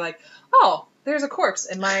 people would be like, oh, there's a corpse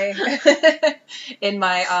in my in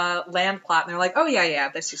my land plot. And they're like, oh, yeah,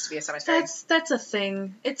 this used to be a cemetery. That's a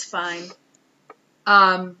thing. It's fine.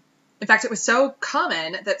 In fact, it was so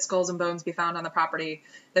common that skulls and bones be found on the property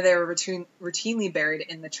that they were routinely buried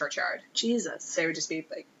in the churchyard. Jesus. They would just be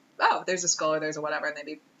like, oh, there's a skull or there's a whatever, and they'd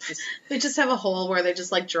be just... They just have a hole where they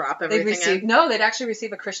just, like, drop everything in? No, they'd actually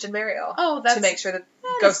receive a Christian burial. Oh, that's... To make sure that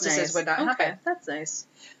ghostesses would not happen. That's nice.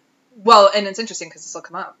 Well, and it's interesting because this will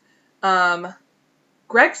come up.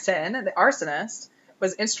 Gregson, the arsonist,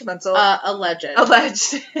 was instrumental... Alleged.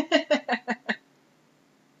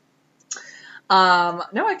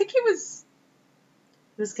 No, I think he was...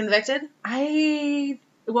 He was convicted?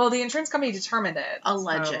 Well, the insurance company determined it.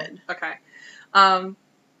 Alleged. So, okay.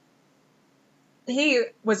 He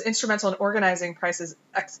was instrumental in organizing Price's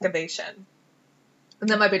excavation. And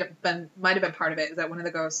that might have been part of it, is that one of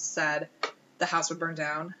the ghosts said the house would burn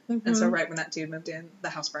down. And so right when that dude moved in, the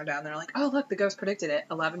house burned down. They're like, oh, look, the ghost predicted it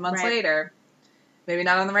 11 months later. Maybe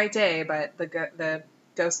not on the right day, but the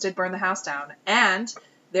ghost did burn the house down. And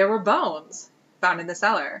there were bones found in the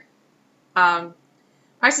cellar. But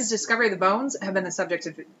Price's discovery of the bones have been the subject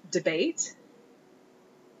of debate.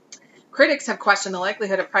 Critics have questioned the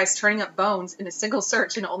likelihood of Price turning up bones in a single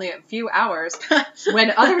search in only a few hours,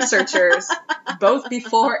 when other searchers, both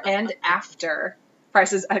before and after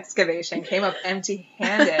Price's excavation, came up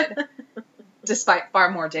empty-handed, despite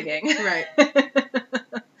far more digging. Right.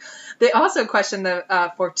 They also questioned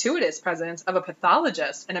the fortuitous presence of a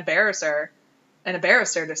pathologist and a barrister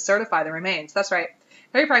to certify the remains. That's right.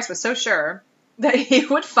 Harry Price was so sure that he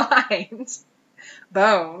would find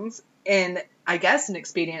bones in, I guess, an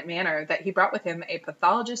expedient manner that he brought with him a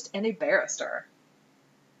pathologist and a barrister.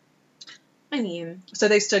 I mean... So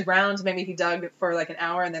they stood round, maybe he dug for like an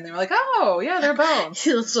hour, and then they were like, oh, yeah, they're bones. He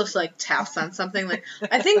just like taps on something like,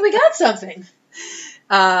 I think we got something.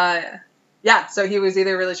 Yeah, so he was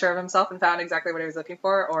either really sure of himself and found exactly what he was looking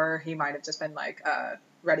for, or he might have just been like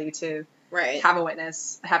ready to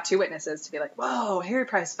have two witnesses to be like, whoa, Harry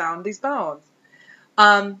Price found these bones.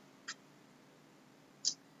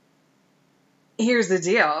 Here's the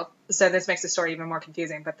deal. So this makes the story even more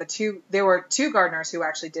confusing, but there were two gardeners who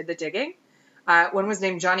actually did the digging. One was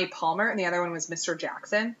named Johnny Palmer, and the other one was Mr.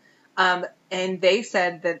 Jackson. And they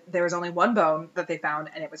said that there was only one bone that they found,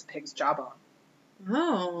 and it was a pig's jawbone.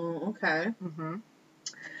 Oh, okay. Mm-hmm.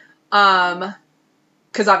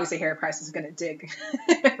 Because obviously Harry Price is going to dig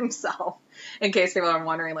himself. In case people are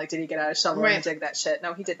wondering, like, did he get out a shovel and dig that shit?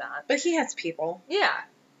 No, he did not. But he has people. Yeah.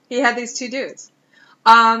 He had these two dudes.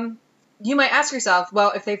 You might ask yourself,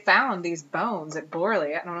 well, if they found these bones at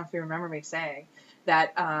Borley, I don't know if you remember me saying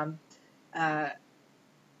that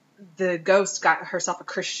the ghost got herself a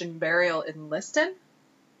Christian burial in Liston. Do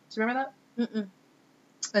you remember that? Mm-mm.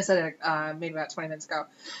 I said it maybe about 20 minutes ago.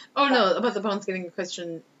 Oh, no, about the bones getting a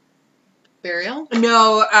Christian burial?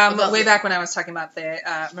 No, way back when I was talking about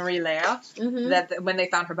the Marie Leah, that when they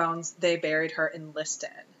found her bones, they buried her in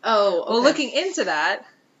Liston. Oh, okay. Well, looking into that,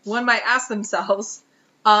 one might ask themselves,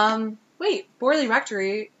 wait, Borley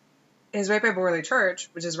Rectory is right by Borley Church,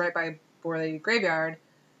 which is right by Borley Graveyard.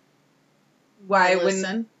 Why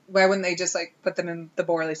wouldn't they just, like, put them in the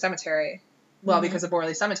Borley Cemetery? Well, because the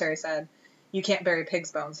Borley Cemetery said, you can't bury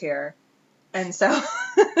pig's bones here. And so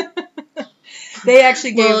they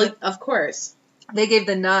actually gave... Well, of course. They gave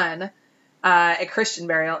the nun a Christian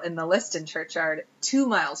burial in the Liston churchyard 2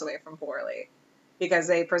 miles away from Borley, because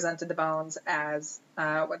they presented the bones as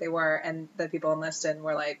what they were, and the people in Liston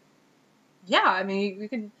were like, yeah, I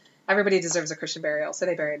mean, everybody deserves a Christian burial, so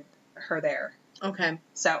they buried her there. Okay.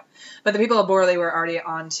 So, but the people of Borley were already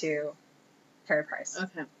on to Harry Price.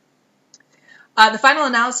 Okay. The final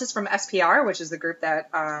analysis from SPR, which is the group that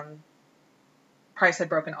Price had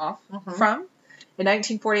broken off from, in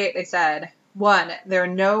 1948 they said, 1, there are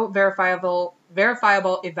no verifiable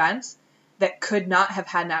events that could not have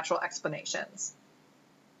had natural explanations.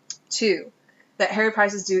 2, that Harry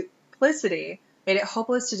Price's duplicity made it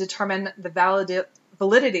hopeless to determine the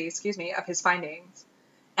validity of his findings.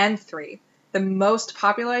 And 3, the most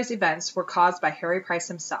popularized events were caused by Harry Price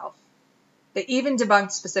himself. They even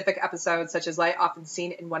debunked specific episodes, such as light often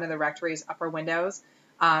seen in one of the rectory's upper windows.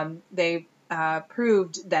 They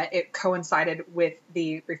proved that it coincided with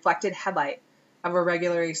the reflected headlight of a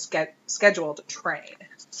regularly scheduled train.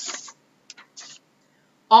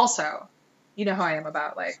 Also, you know how I am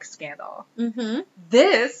about, like, scandal. Mm-hmm.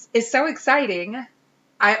 This is so exciting.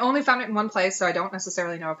 I only found it in one place, so I don't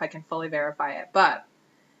necessarily know if I can fully verify it. But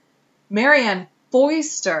Marianne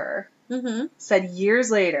Foister said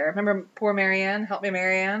years later, remember poor Marianne? Help me,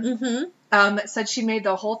 Marianne? Said she made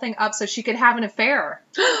the whole thing up so she could have an affair.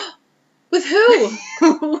 With who?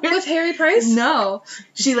 With Harry Price? No.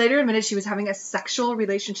 She later admitted she was having a sexual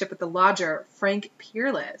relationship with the lodger, Frank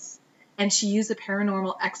Peerless. And she used the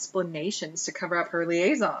paranormal explanations to cover up her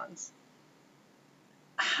liaisons.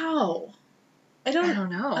 How? I don't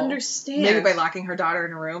know. Understand. Maybe by locking her daughter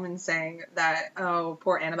in a room and saying that, oh,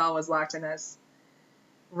 poor Annabelle was locked in this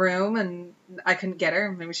room and I couldn't get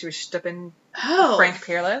her. Maybe she was stupping Frank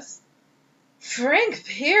Peerless. Frank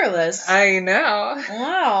Peerless? I know.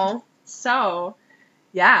 Wow. So,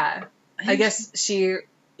 yeah. I guess she,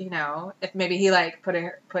 you know, if maybe he, like,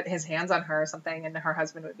 put his hands on her or something and her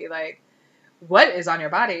husband would be like, what is on your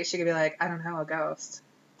body? She could be like, I don't know, a ghost.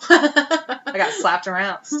 I got slapped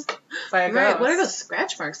around by a ghost. What are those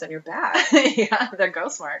scratch marks on your back? Yeah, they're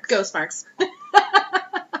ghost marks. Ghost marks.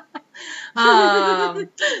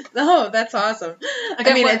 Oh, that's awesome.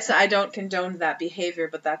 I mean, I don't condone that behavior,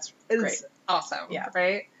 but that's great. It's awesome. Yeah.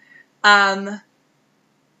 Right?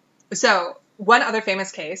 So, one other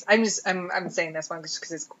famous case, I'm saying this one just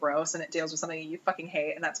because it's gross and it deals with something you fucking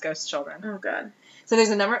hate, and that's ghost children. Oh, God. So there's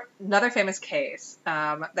another famous case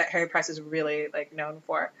that Harry Price is really, like, known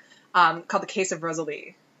for. called The Case of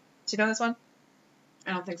Rosalie. Do you know this one?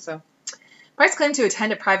 I don't think so. Price claimed to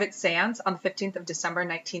attend a private seance on the 15th of December,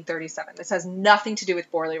 1937. This has nothing to do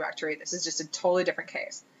with Borley Rectory. This is just a totally different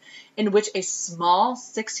case, in which a small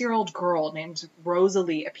 6-year-old girl named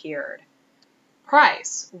Rosalie appeared.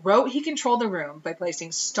 Price wrote he controlled the room by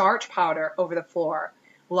placing starch powder over the floor,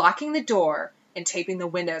 locking the door, and taping the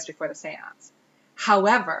windows before the seance.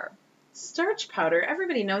 However... Starch powder?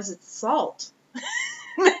 Everybody knows it's salt.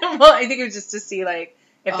 Well, I think it was just to see, like,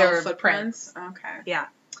 if there were footprints. Okay. Yeah.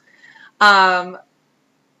 All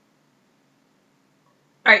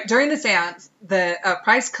right, during the seance, the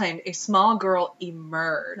Price claimed a small girl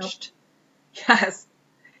emerged. Nope. Yes.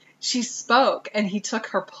 She spoke, and he took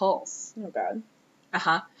her pulse. Oh, God.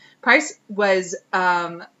 Uh-huh. Price was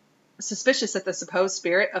suspicious that the supposed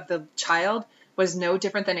spirit of the child was no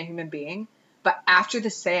different than a human being, but after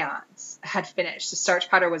the seance had finished, the starch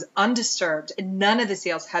powder was undisturbed, and none of the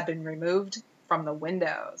seals had been removed from the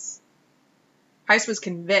windows. Price was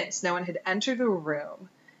convinced no one had entered the room,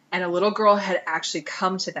 and a little girl had actually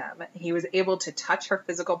come to them. He was able to touch her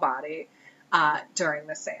physical body during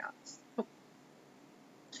the seance.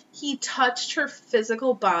 He touched her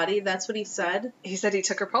physical body? That's what he said? He said he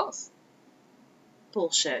took her pulse.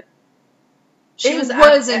 Bullshit. It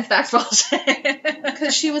was in fact bullshit.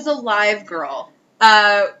 Because she was a live girl.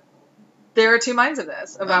 There are two minds of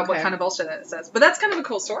this, about what kind of bullshit it says. But that's kind of a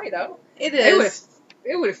cool story, though. It is.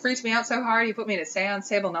 It would have freaked me out so hard. You put me in a seance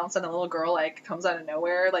table, and all of a sudden a little girl, like, comes out of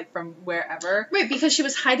nowhere, like, from wherever. Right, because she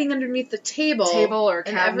was hiding underneath the table. Or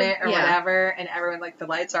cabinet or whatever, and everyone, like, the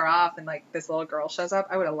lights are off, and, like, this little girl shows up.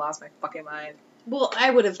 I would have lost my fucking mind. Well, I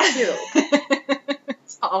would have, too.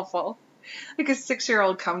 It's awful. Like, a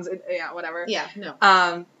 6-year-old comes in, yeah, whatever. Yeah,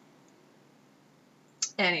 no.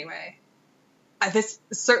 Anyway. This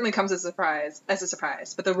certainly comes as a surprise,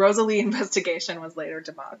 but the Rosalie investigation was later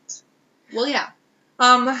debunked. Well, yeah.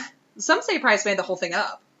 Some say Price made the whole thing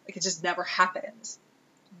up. Like, it just never happened.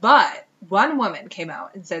 But one woman came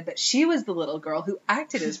out and said that she was the little girl who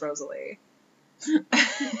acted as Rosalie.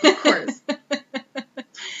 Of course.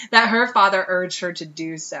 That her father urged her to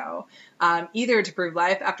do so, either to prove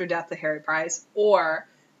life after death to Harry Price, or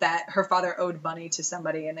that her father owed money to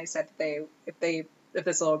somebody, and they said that if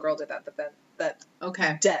this little girl did that,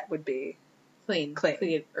 that debt would be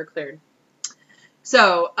cleared.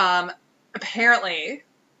 So, apparently,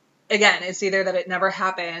 again, it's either that it never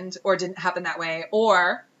happened or didn't happen that way,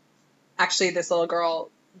 or actually this little girl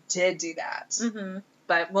did do that. Mm-hmm.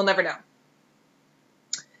 But we'll never know.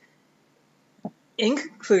 In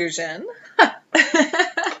conclusion,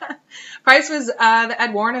 Price was the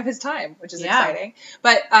Ed Warren of his time, which is exciting.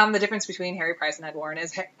 But the difference between Harry Price and Ed Warren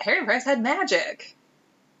is Harry Price had magic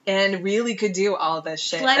and really could do all of this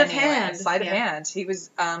shit. Sleight of hand. He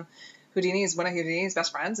was Houdini is one of Houdini's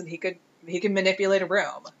best friends, and he could manipulate a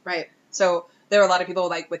room. Right. So there are a lot of people,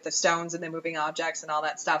 like, with the stones and the moving objects and all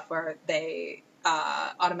that stuff, where they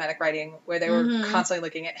automatic writing, where they were constantly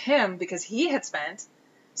looking at him because he had spent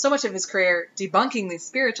so much of his career debunking these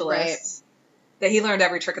spiritualists that he learned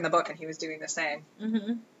every trick in the book, and he was doing the same.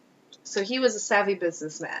 Mm-hmm. So he was a savvy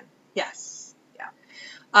businessman. Yes.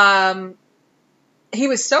 Yeah. He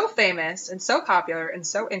was so famous and so popular and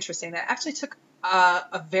so interesting that it actually took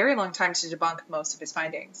a very long time to debunk most of his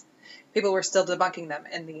findings. People were still debunking them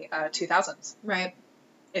in the 2000s. Right.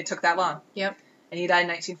 It took that long. Yep. And he died in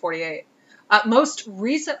 1948. Most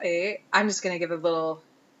recently, I'm just going to give a little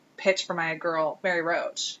pitch for my girl, Mary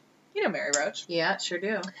Roach. You know Mary Roach. Yeah, sure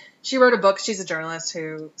do. She wrote a book. She's a journalist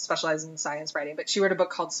who specializes in science writing, but she wrote a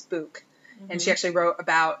book called Spook. Mm-hmm. And she actually wrote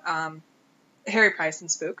about Harry Price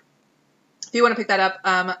and Spook. If you want to pick that up,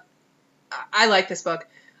 I like this book.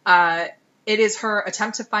 It is her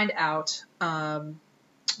attempt to find out...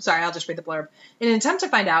 sorry, I'll just read the blurb. In an attempt to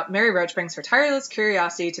find out, Mary Roach brings her tireless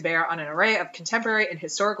curiosity to bear on an array of contemporary and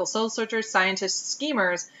historical soul searchers, scientists,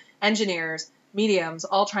 schemers, engineers, mediums,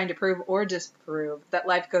 all trying to prove or disprove that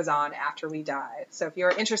life goes on after we die. So if you're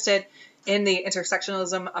interested in the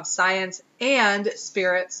intersectionalism of science and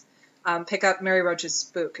spirits, pick up Mary Roach's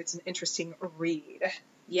Spook. It's an interesting read.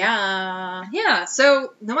 Yeah. Yeah,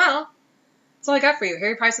 so, Noelle, that's all I got for you.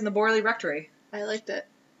 Harry Price and the Borley Rectory. I liked it.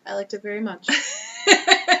 I liked it very much.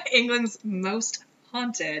 England's most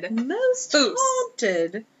haunted.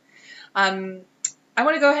 Haunted. I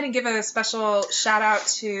want to go ahead and give a special shout out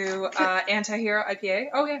to Anti-Hero IPA.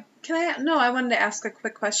 Oh, yeah. I wanted to ask a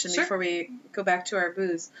quick question before we go back to our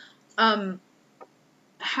booze. Have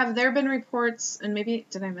there been reports, and maybe,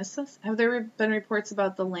 did I miss this? Have there been reports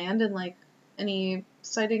about the land and, like, any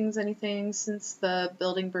sightings, anything since the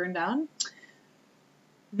building burned down?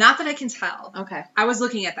 Not that I can tell. Okay. I was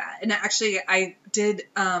looking at that, and actually, I did.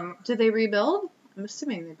 Did they rebuild? I'm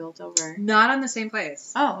assuming they built over. Not on the same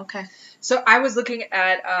place. Oh, okay. So I was looking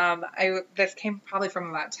at. This came probably from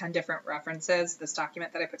about 10 different references. This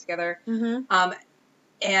document that I put together. Mm-hmm.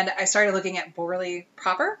 And I started looking at Borley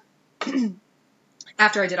proper.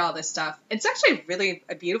 After I did all this stuff, it's actually really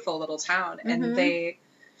a beautiful little town, and they,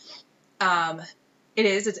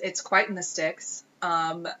 it's quite in the sticks,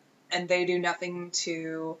 and they do nothing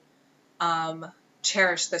to,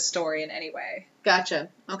 cherish the story in any way. Gotcha.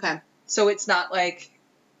 Okay. So it's not like,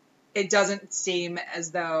 it doesn't seem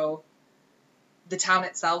as though the town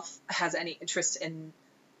itself has any interest in.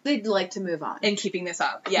 They'd like to move on. In keeping this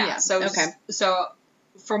up. Yeah. So, okay. So,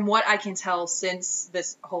 from what I can tell, since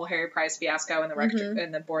this whole Harry Price fiasco and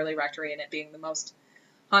the Borley Rectory and it being the most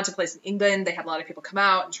haunted place in England, they had a lot of people come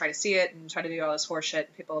out and try to see it and try to do all this horse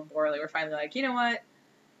shit. People of Borley were finally like, you know what?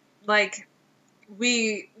 Like,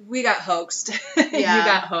 we got hoaxed. Yeah. You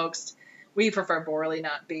got hoaxed. We prefer Borley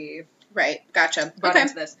not be right. Gotcha. Brought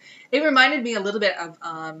into this. It reminded me a little bit of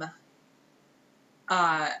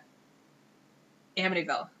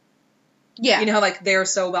Amityville. Yeah. You know, like, they're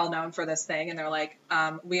so well known for this thing, and they're like,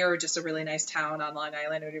 we are just a really nice town on Long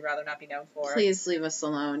Island, we'd rather not be known for. Please leave us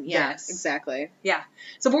alone. Yeah, yes. Exactly. Yeah.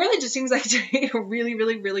 So Borley just seems like a really,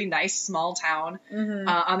 really, really nice small town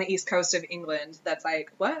on the east coast of England that's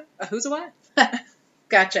like, what? Who's a what?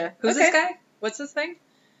 Gotcha. Who's this guy? What's this thing?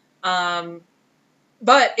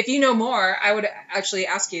 But if you know more, I would actually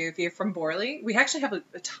ask you if you're from Borley. We actually have a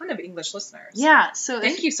ton of English listeners. Yeah. So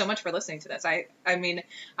thank you so much for listening to this. I mean,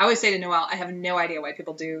 I always say to Noelle, I have no idea why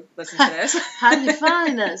people do listen to this. How do you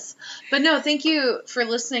find us? But no, thank you for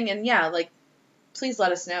listening. And yeah, like, please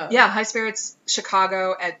let us know. Yeah.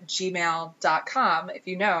 highspiritschicago@gmail.com. If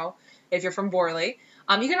you're from Borley.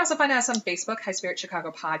 You can also find us on Facebook, High Spirit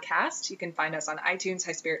Chicago Podcast. You can find us on iTunes,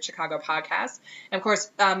 High Spirit Chicago Podcast. And, of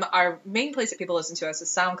course, our main place that people listen to us is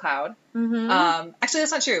SoundCloud. Actually,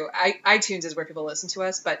 that's not true. iTunes is where people listen to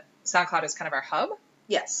us, but SoundCloud is kind of our hub.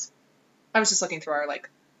 Yes. I was just looking through our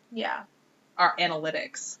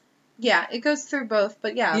analytics. Yeah, it goes through both,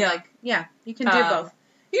 but you can do both.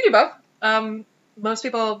 You can do both. Most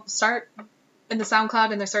people start in the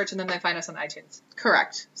SoundCloud in their search, and then they find us on iTunes.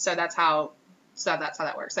 Correct. So that's how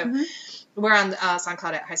that works. So we're on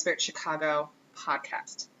SoundCloud at High Spirit Chicago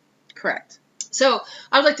Podcast. Correct. So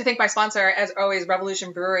I would like to thank my sponsor, as always,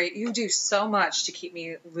 Revolution Brewery. You do so much to keep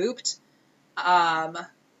me looped up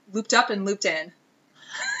and looped in.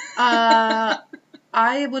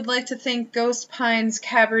 I would like to thank Ghost Pines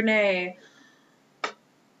Cabernet.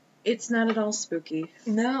 It's not at all spooky.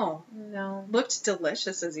 No. Looked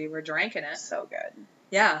delicious as you were drinking it. So good.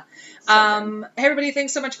 Yeah. Hey, everybody,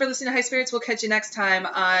 thanks so much for listening to High Spirits. We'll catch you next time.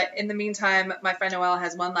 In the meantime, my friend Noelle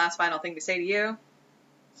has one last final thing to say to you.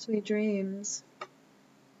 Sweet dreams.